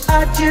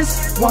 I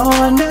just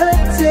wanna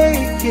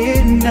take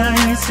it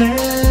nice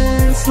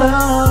and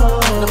slow.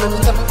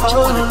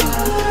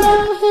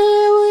 Now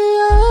here we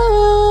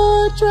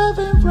are,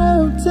 driving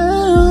round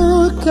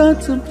town,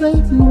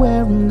 contemplating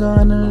where I'm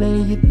gonna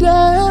lay you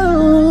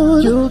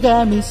down. You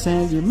got me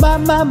saying, my,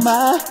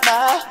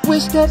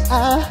 wish that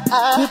I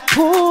could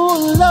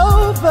pull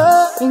over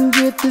and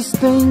get this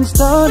thing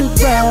started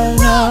right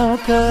now.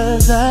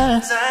 Cause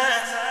I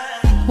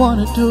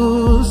wanna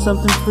do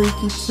something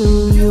freaky to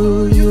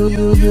you,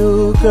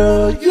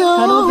 girl, you.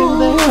 I don't think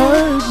they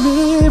heard me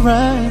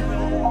right.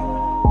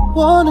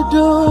 Wanna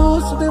do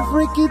something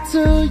freaky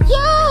to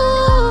you.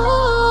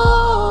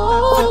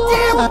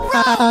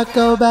 I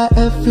go by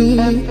F-E-D-A-R-R-O.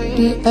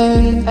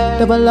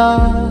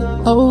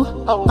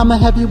 I'ma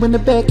have you in the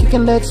back,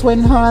 kicking legs,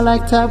 sweating hard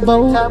like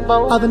Tybo.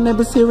 All the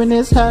neighbors hearing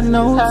this high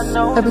notes.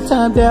 Every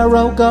time that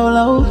roll go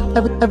low,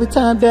 every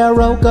time that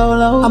roll go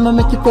low, I'ma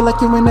make you feel like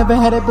you ain't never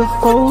had it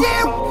before.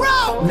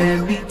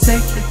 Let me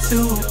take you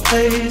to a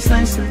place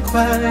nice and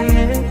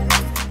quiet.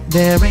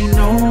 There ain't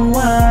no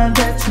one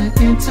that to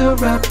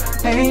interrupt.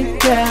 Ain't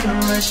gotta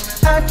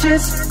rush. I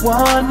just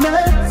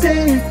wanna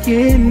take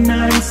it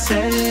nice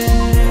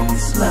and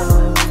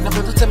slow. Now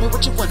baby, tell me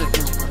what you wanna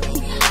do.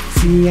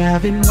 See,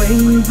 I've been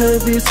waiting for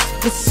this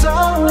for so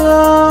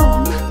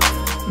long.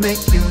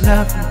 Make you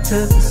love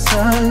until the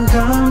sun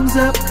comes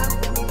up.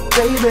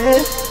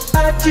 Baby,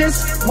 I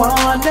just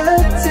wanna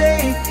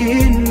take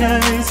it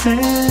nice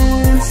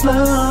and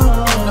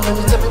slow. Now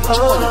baby, tell me what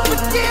you wanna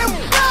do.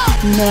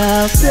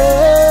 Now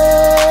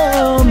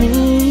tell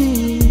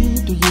me,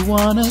 do you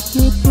wanna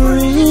get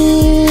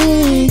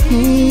free?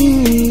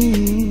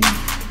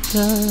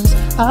 'Cause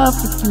I'll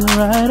freak you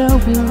right, I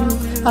will.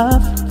 I'll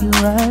freak you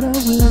right, I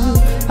will.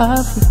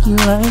 I'll freak you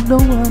like no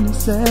one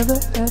has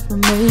ever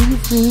made you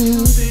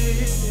feel.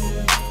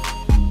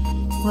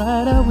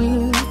 Right, I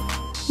will.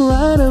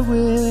 Right, I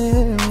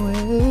will.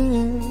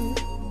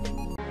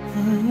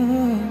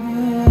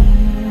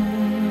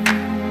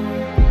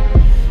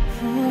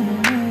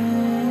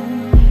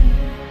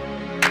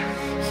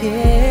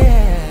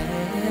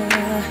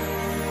 Yeah,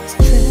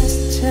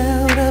 stressed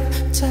out,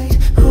 uptight,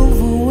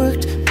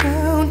 overworked,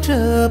 bound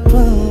up,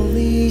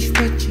 unleash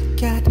what you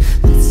got.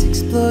 Let's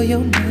explore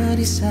your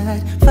nutty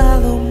side.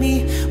 Follow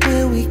me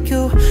where we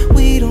go.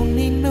 We don't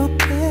need no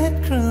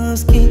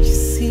breadcrumbs. Can't you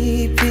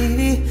see,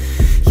 baby?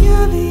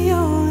 You're the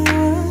only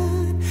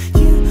one.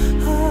 You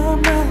are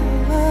my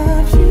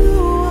love. You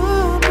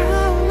are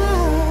my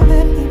love.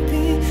 Let me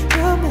be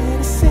your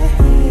medicine.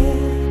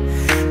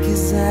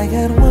 'Cause I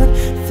got one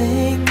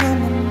thing on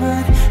my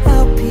mind.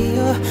 I'll be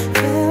your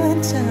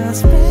Valentine.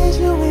 Spread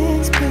your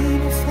wings,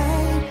 baby,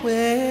 fly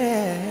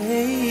away.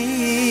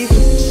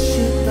 Push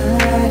your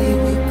body,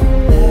 we go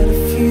loud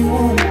if you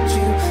want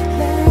to.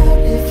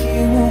 Loud if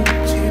you want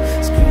to.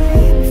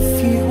 Scream if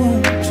you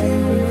want to.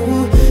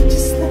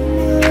 Just let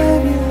me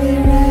love you, lay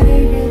right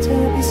here.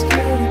 Don't be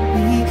scared of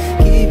me.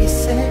 Give you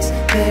sex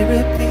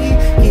therapy.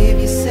 Give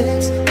you sex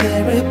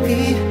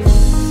therapy.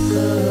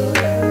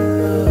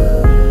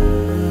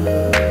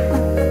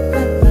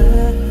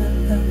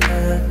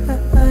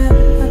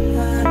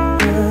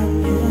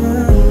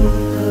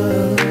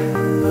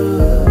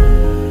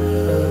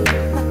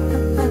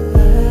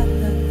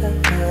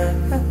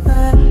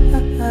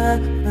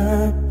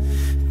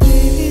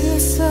 Baby,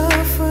 that's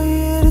all for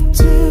you to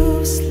do.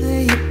 Just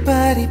let your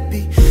body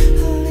be.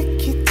 I'll lick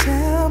you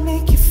down,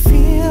 make you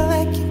feel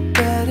like you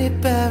got it,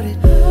 bout it.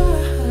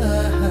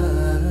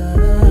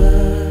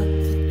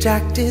 The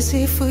doctor's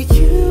here for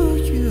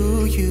you, you.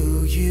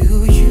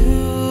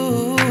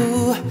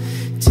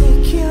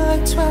 Take you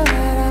like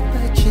Twilight, I'll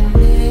bite your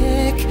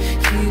neck.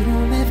 You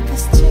don't have to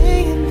stay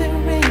in the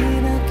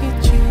rain, I'll get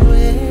you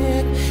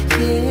wet.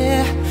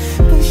 Yeah,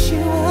 push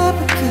you up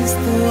against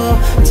the wall.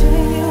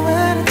 Turn you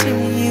out and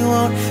turn you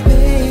on, baby.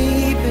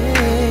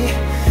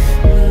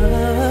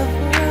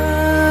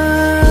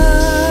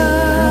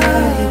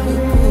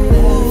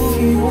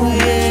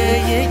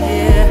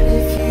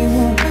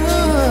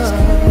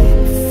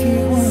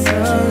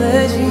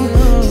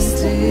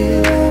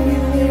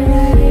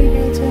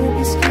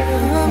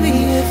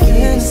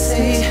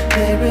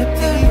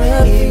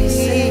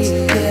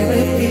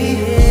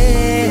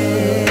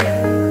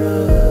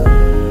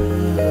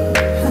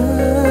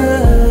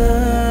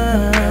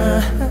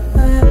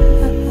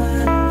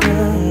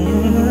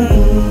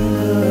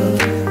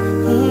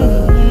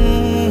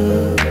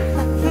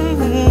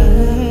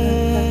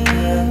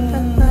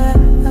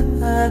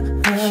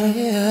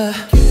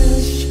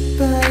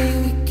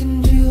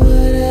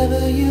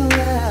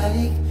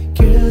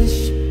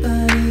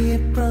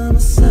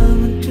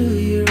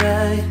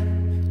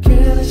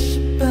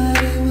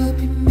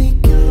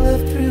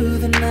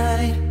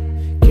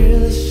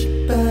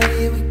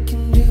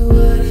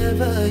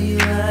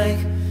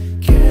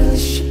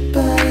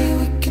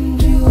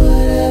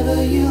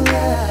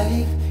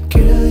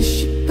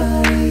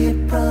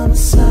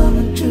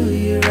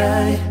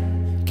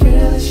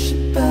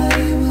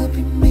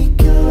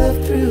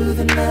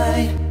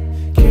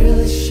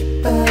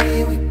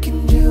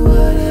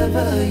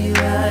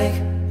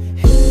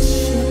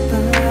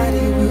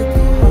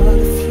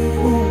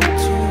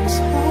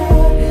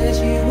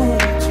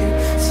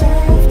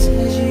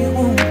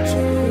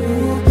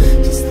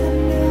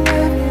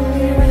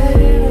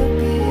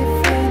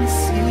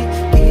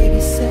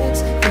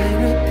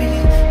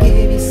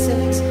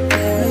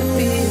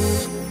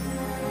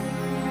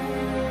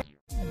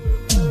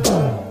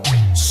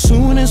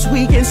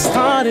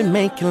 started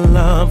making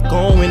love,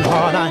 going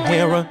hard, I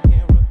hear her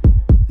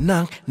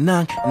knock,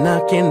 knock,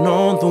 knocking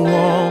on the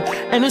wall.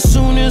 And as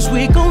soon as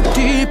we go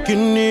deep, you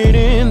need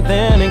it,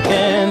 then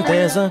again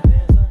there's a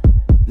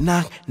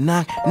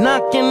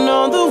knocking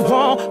on the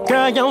wall.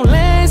 Girl, your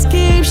legs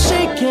keep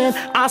shaking.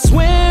 I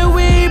swear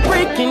we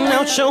breaking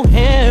out your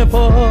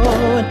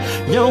headboard,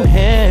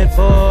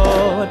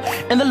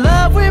 and the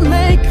love we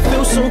make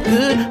feels so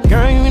good.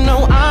 Girl, you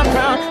know I'm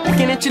proud.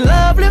 Looking at your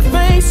lovely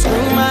face,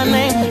 scream my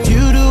name.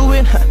 You do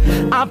it.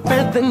 I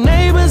bet the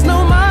neighbors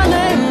know my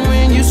name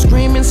when you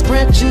scream and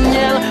scratch and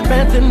yell.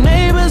 Bet the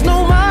neighbors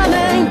know my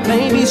name.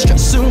 Baby,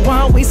 stressing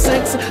while we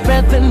sex.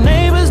 Bet the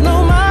neighbors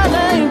know my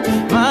name,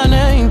 my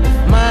name,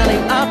 my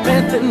name. I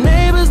bet the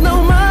neighbors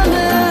know my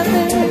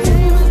name.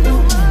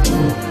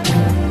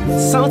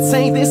 So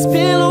take this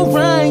pillow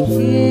right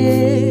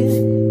here,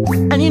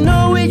 and you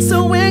know it's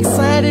so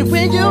excited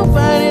when you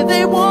find it.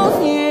 They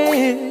won't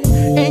hear,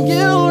 and you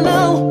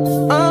know,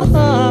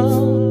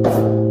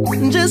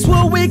 just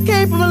what we're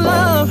capable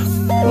of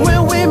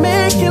when we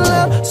making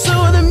love.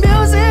 So the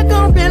music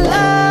gon' be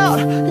loud,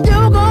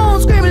 you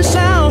gon' scream and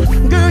shout.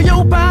 Girl,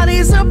 your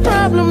body's a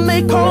problem.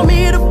 They call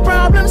me the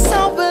problem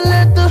solver.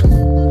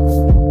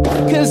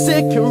 Cause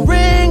it can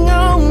ring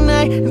all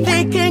night.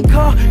 They can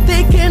call,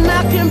 they can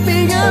knock and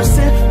be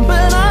upset,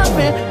 but I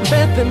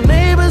bet the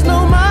neighbors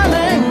know my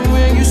name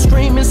when you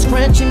scream and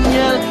scratch and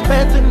yell.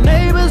 Bet the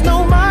neighbors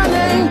know my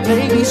name.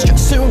 Baby,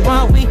 stressing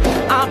while we,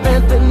 I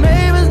bet the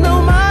neighbors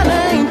know my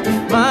name,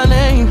 my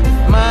name,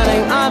 my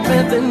name. I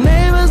bet the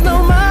neighbors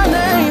know my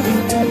name.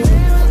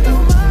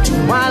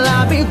 While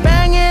I be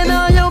banging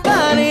on your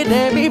body,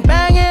 they be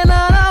banging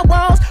on our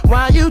walls.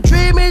 While you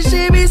dreaming,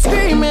 she be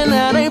screaming,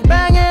 now they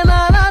banging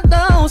on our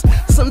doors.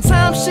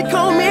 Sometimes she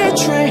call me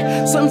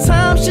Trey,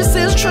 sometimes she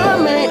says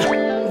Trey.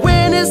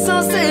 When it's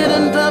all said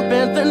and done,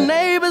 bet the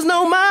neighbors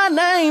know my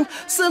name.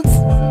 Some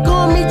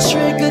call me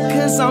Trigger,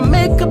 cause I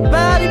make a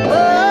body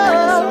buzz.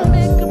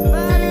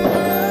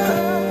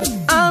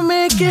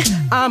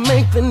 I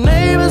make the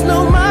neighbors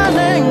know my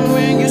name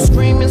when you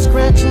scream and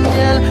scratch and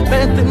yell.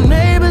 Bet the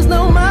neighbors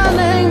know my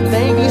name.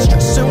 They be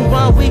stressing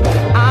while we,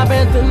 I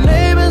bet the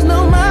neighbors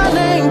know my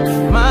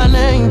name, my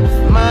name,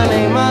 my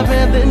name. I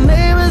bet the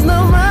neighbors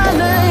know my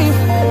name.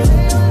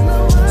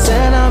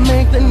 Said I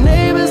make the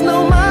neighbors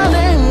know my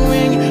name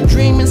when you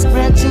dream and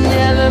scratch and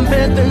yell. And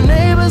bet the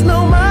neighbors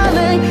know my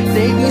name.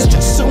 They be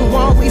stressing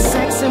while we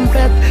sex and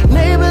bet the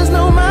neighbors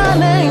know my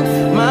name,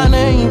 my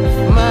name,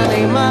 my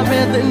name. I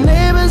bet the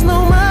neighbors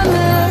know my name.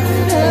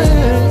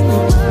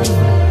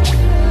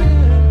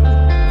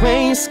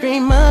 When you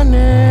scream my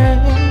name,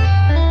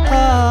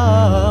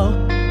 oh,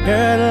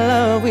 girl, the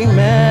love we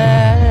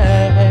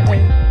made.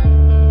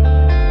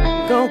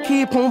 Gon'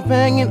 keep on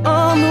banging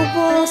on the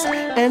walls,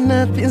 and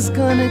nothing's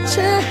gonna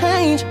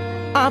change.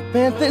 I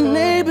bet the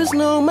neighbors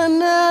know my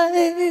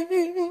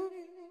name.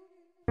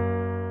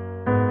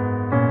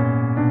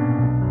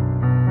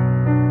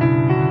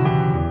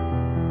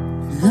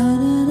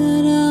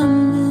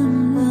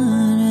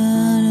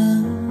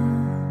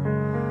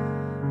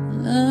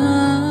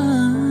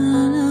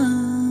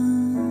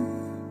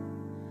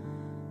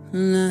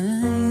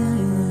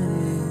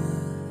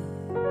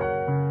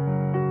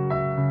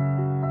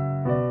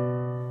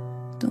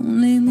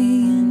 Don't leave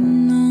me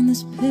in on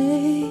this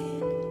pain.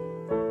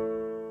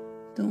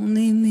 Don't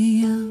leave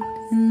me out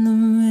in the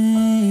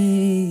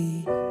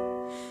rain.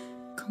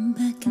 Come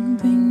back and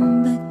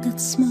bring back that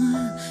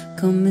smile.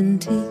 Come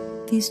and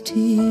take these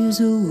tears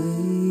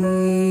away.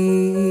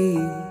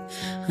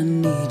 I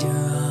need your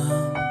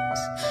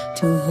arms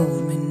to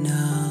hold me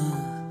now.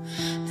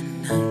 The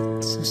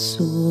nights are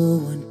so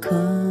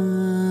unkind.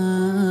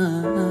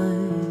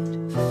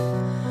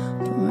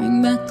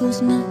 Bring back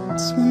those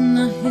nights when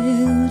I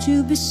held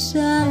you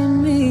beside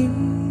me.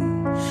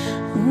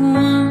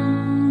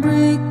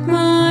 Break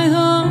my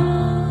heart.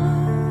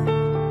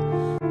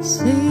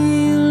 Say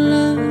you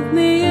love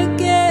me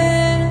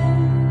again.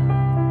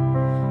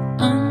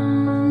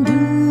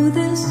 Undo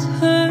this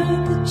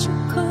hurt that you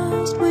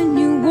caused when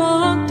you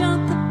walked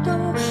out the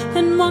door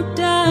and walked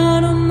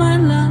out of my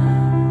life.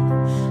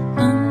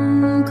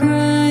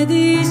 Uncry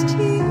these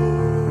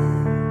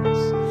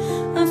tears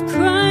I've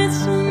cried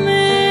so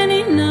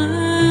many nights.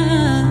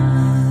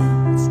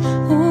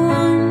 Oh,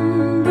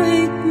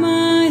 unbreak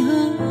my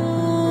heart,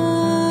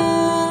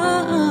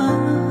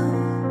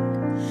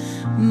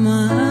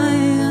 my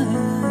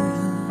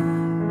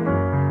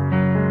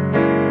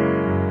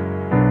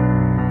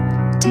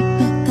take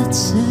back that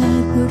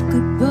sad word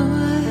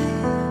goodbye.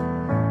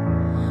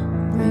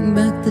 Bring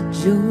back the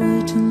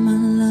joy to my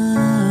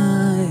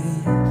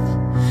life.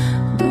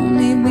 Don't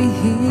leave me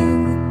here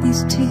with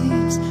these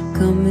tears.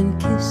 Come and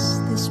kiss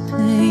this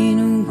pain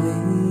away.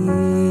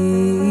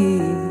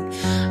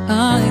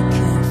 I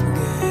can't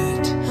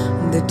forget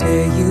the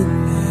day you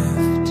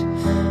left.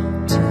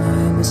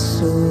 Time is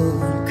so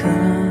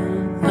unkind.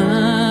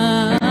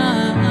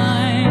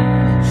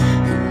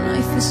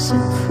 Life is so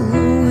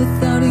cruel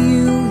without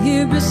you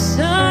here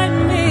beside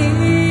me.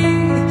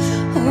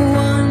 Oh,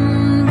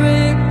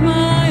 unbreak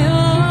my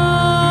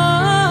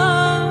heart.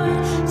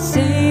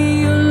 Say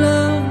you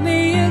love me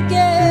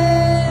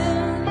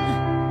again.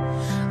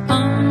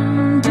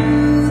 Undo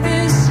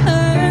this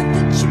hurt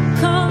that you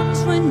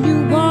caused when you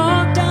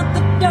walked out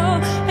the door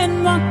and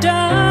walked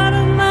out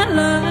of my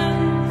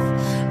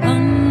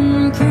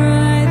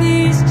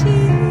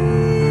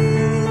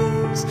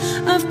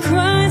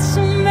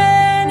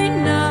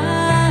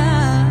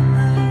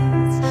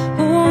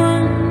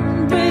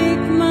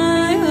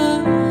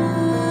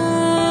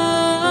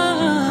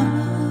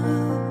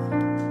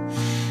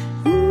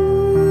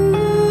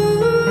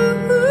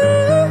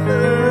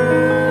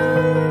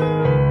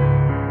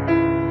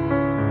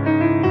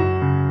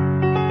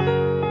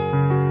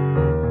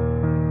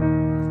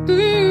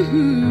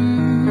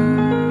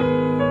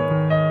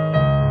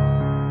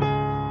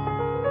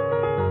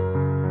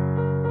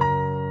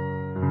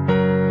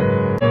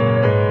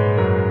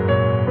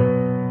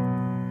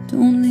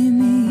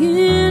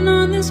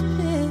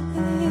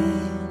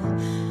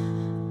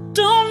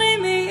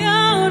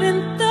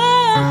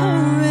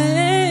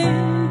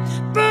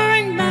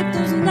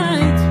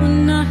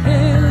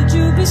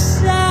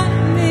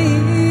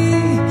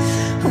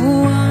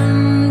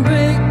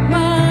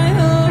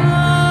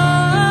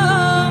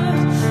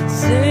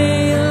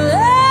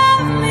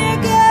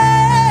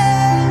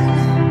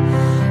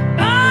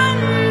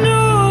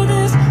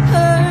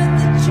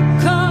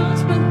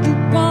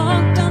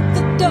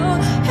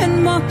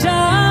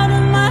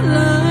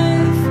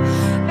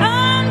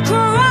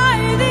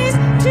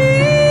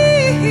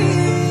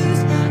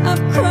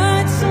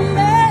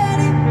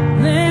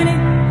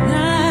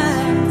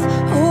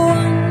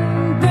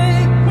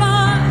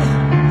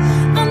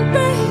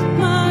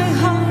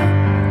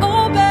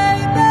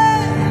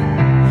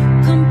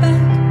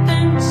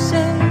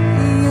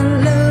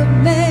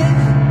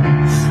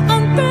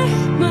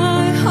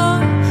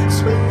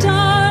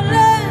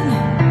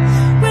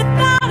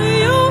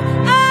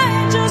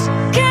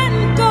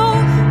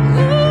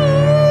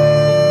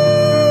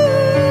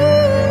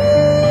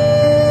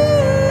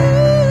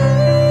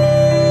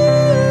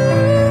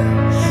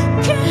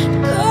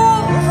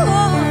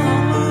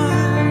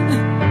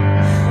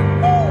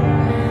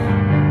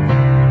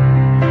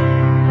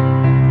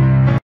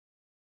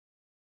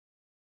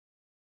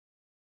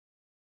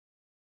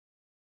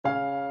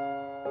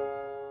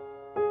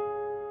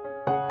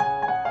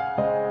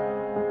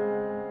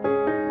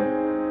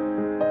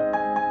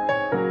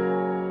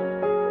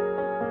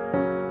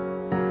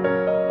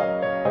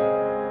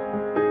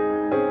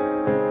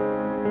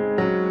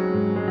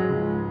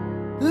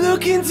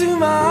into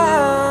my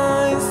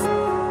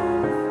eyes,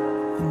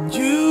 and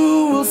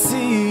you will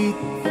see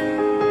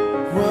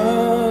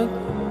what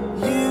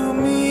you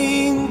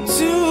mean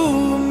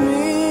to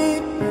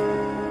me.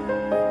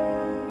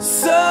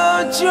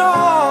 Search your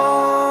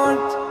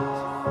heart,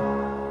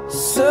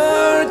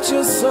 search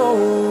your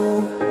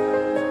soul,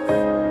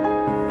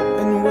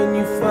 and when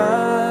you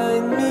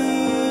find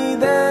me,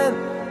 then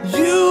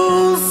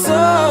you'll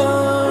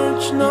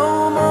search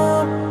no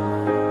more.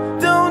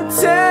 Don't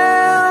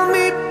tell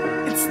me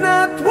it's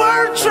not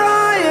worth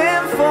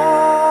trying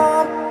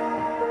for.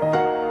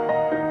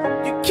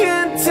 You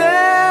can't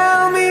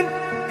tell me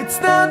it's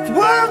not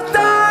worth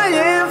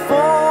dying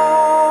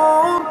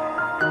for.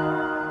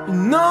 You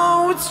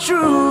know it's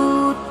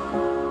true.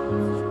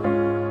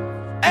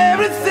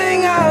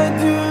 Everything I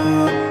do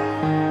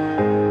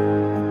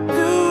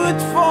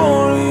it for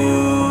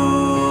you.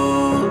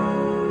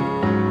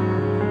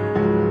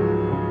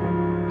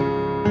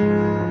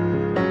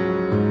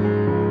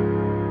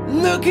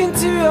 Look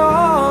into your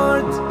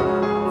heart,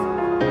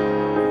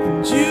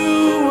 and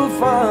you will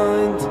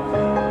find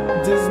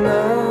there's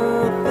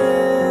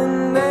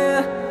nothing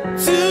there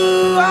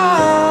to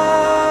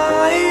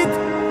hide.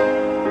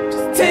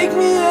 Just take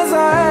me as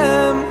I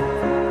am,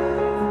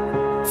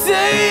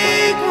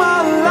 take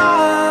my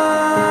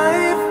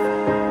life.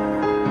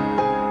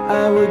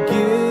 I would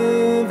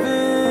give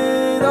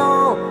it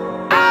all,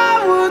 I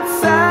would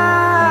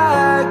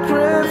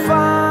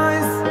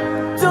sacrifice.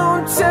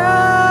 Don't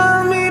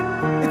tell me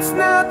it's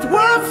not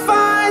worth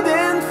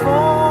fighting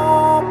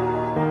for.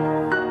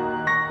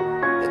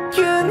 I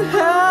can't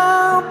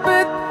help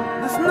it,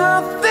 there's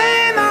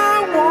nothing I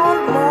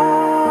want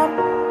more.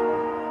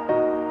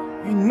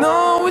 You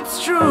know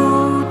it's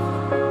true.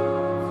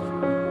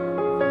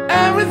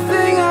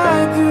 Everything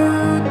I do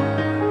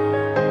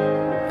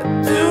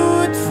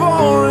it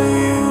for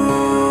you.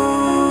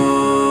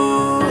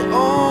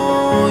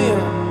 Oh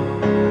yeah.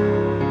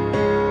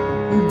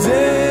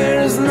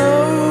 There's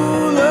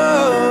no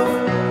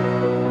love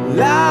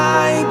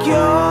like your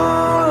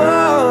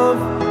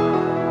love,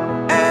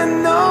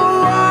 and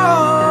no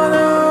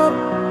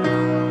other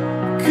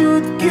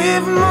could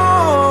give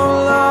more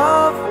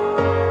love.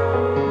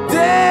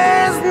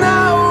 There's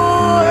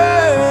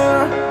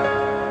nowhere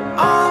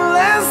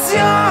unless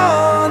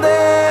you're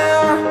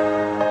there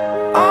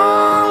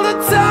all the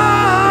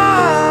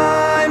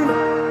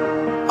time,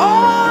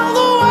 all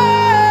the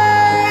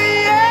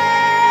way,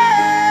 yeah.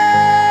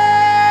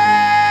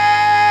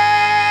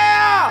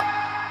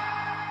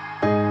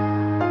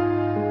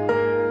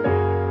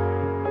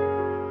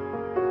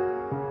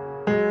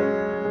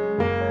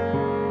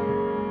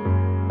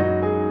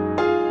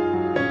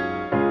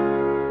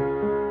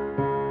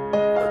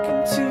 Look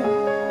into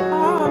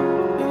our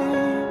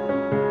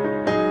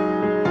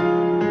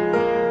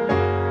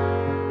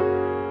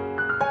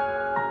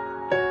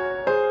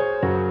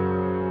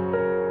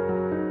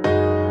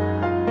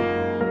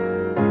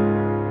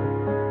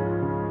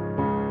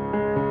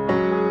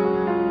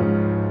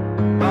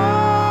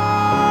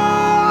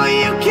oh,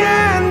 you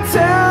can't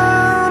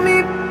tell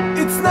me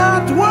it's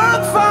not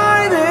worth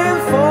fighting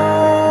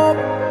for.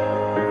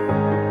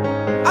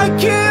 I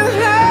can't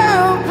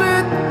help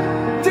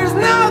it, there's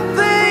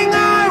nothing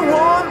I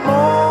want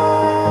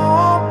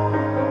more.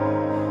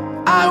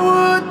 I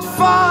would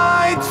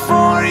fight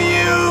for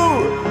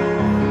you,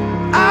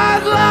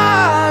 I'd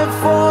lie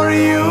for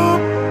you,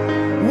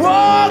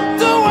 walk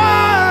the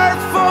world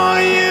for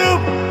you.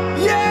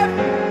 Yeah,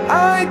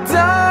 I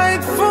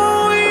died for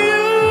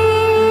you.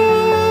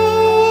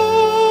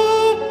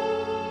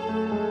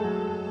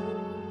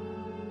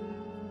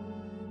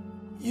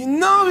 You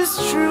know it's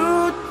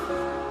true.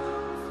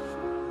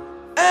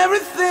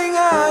 Everything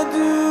I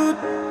do,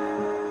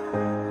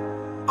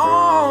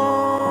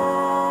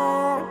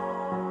 oh,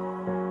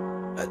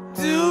 I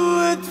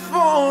do it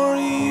for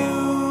you.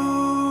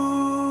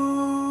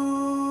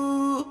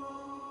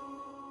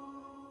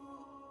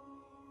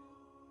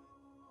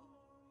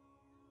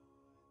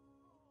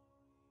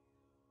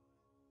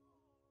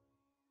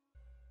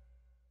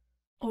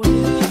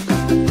 Audio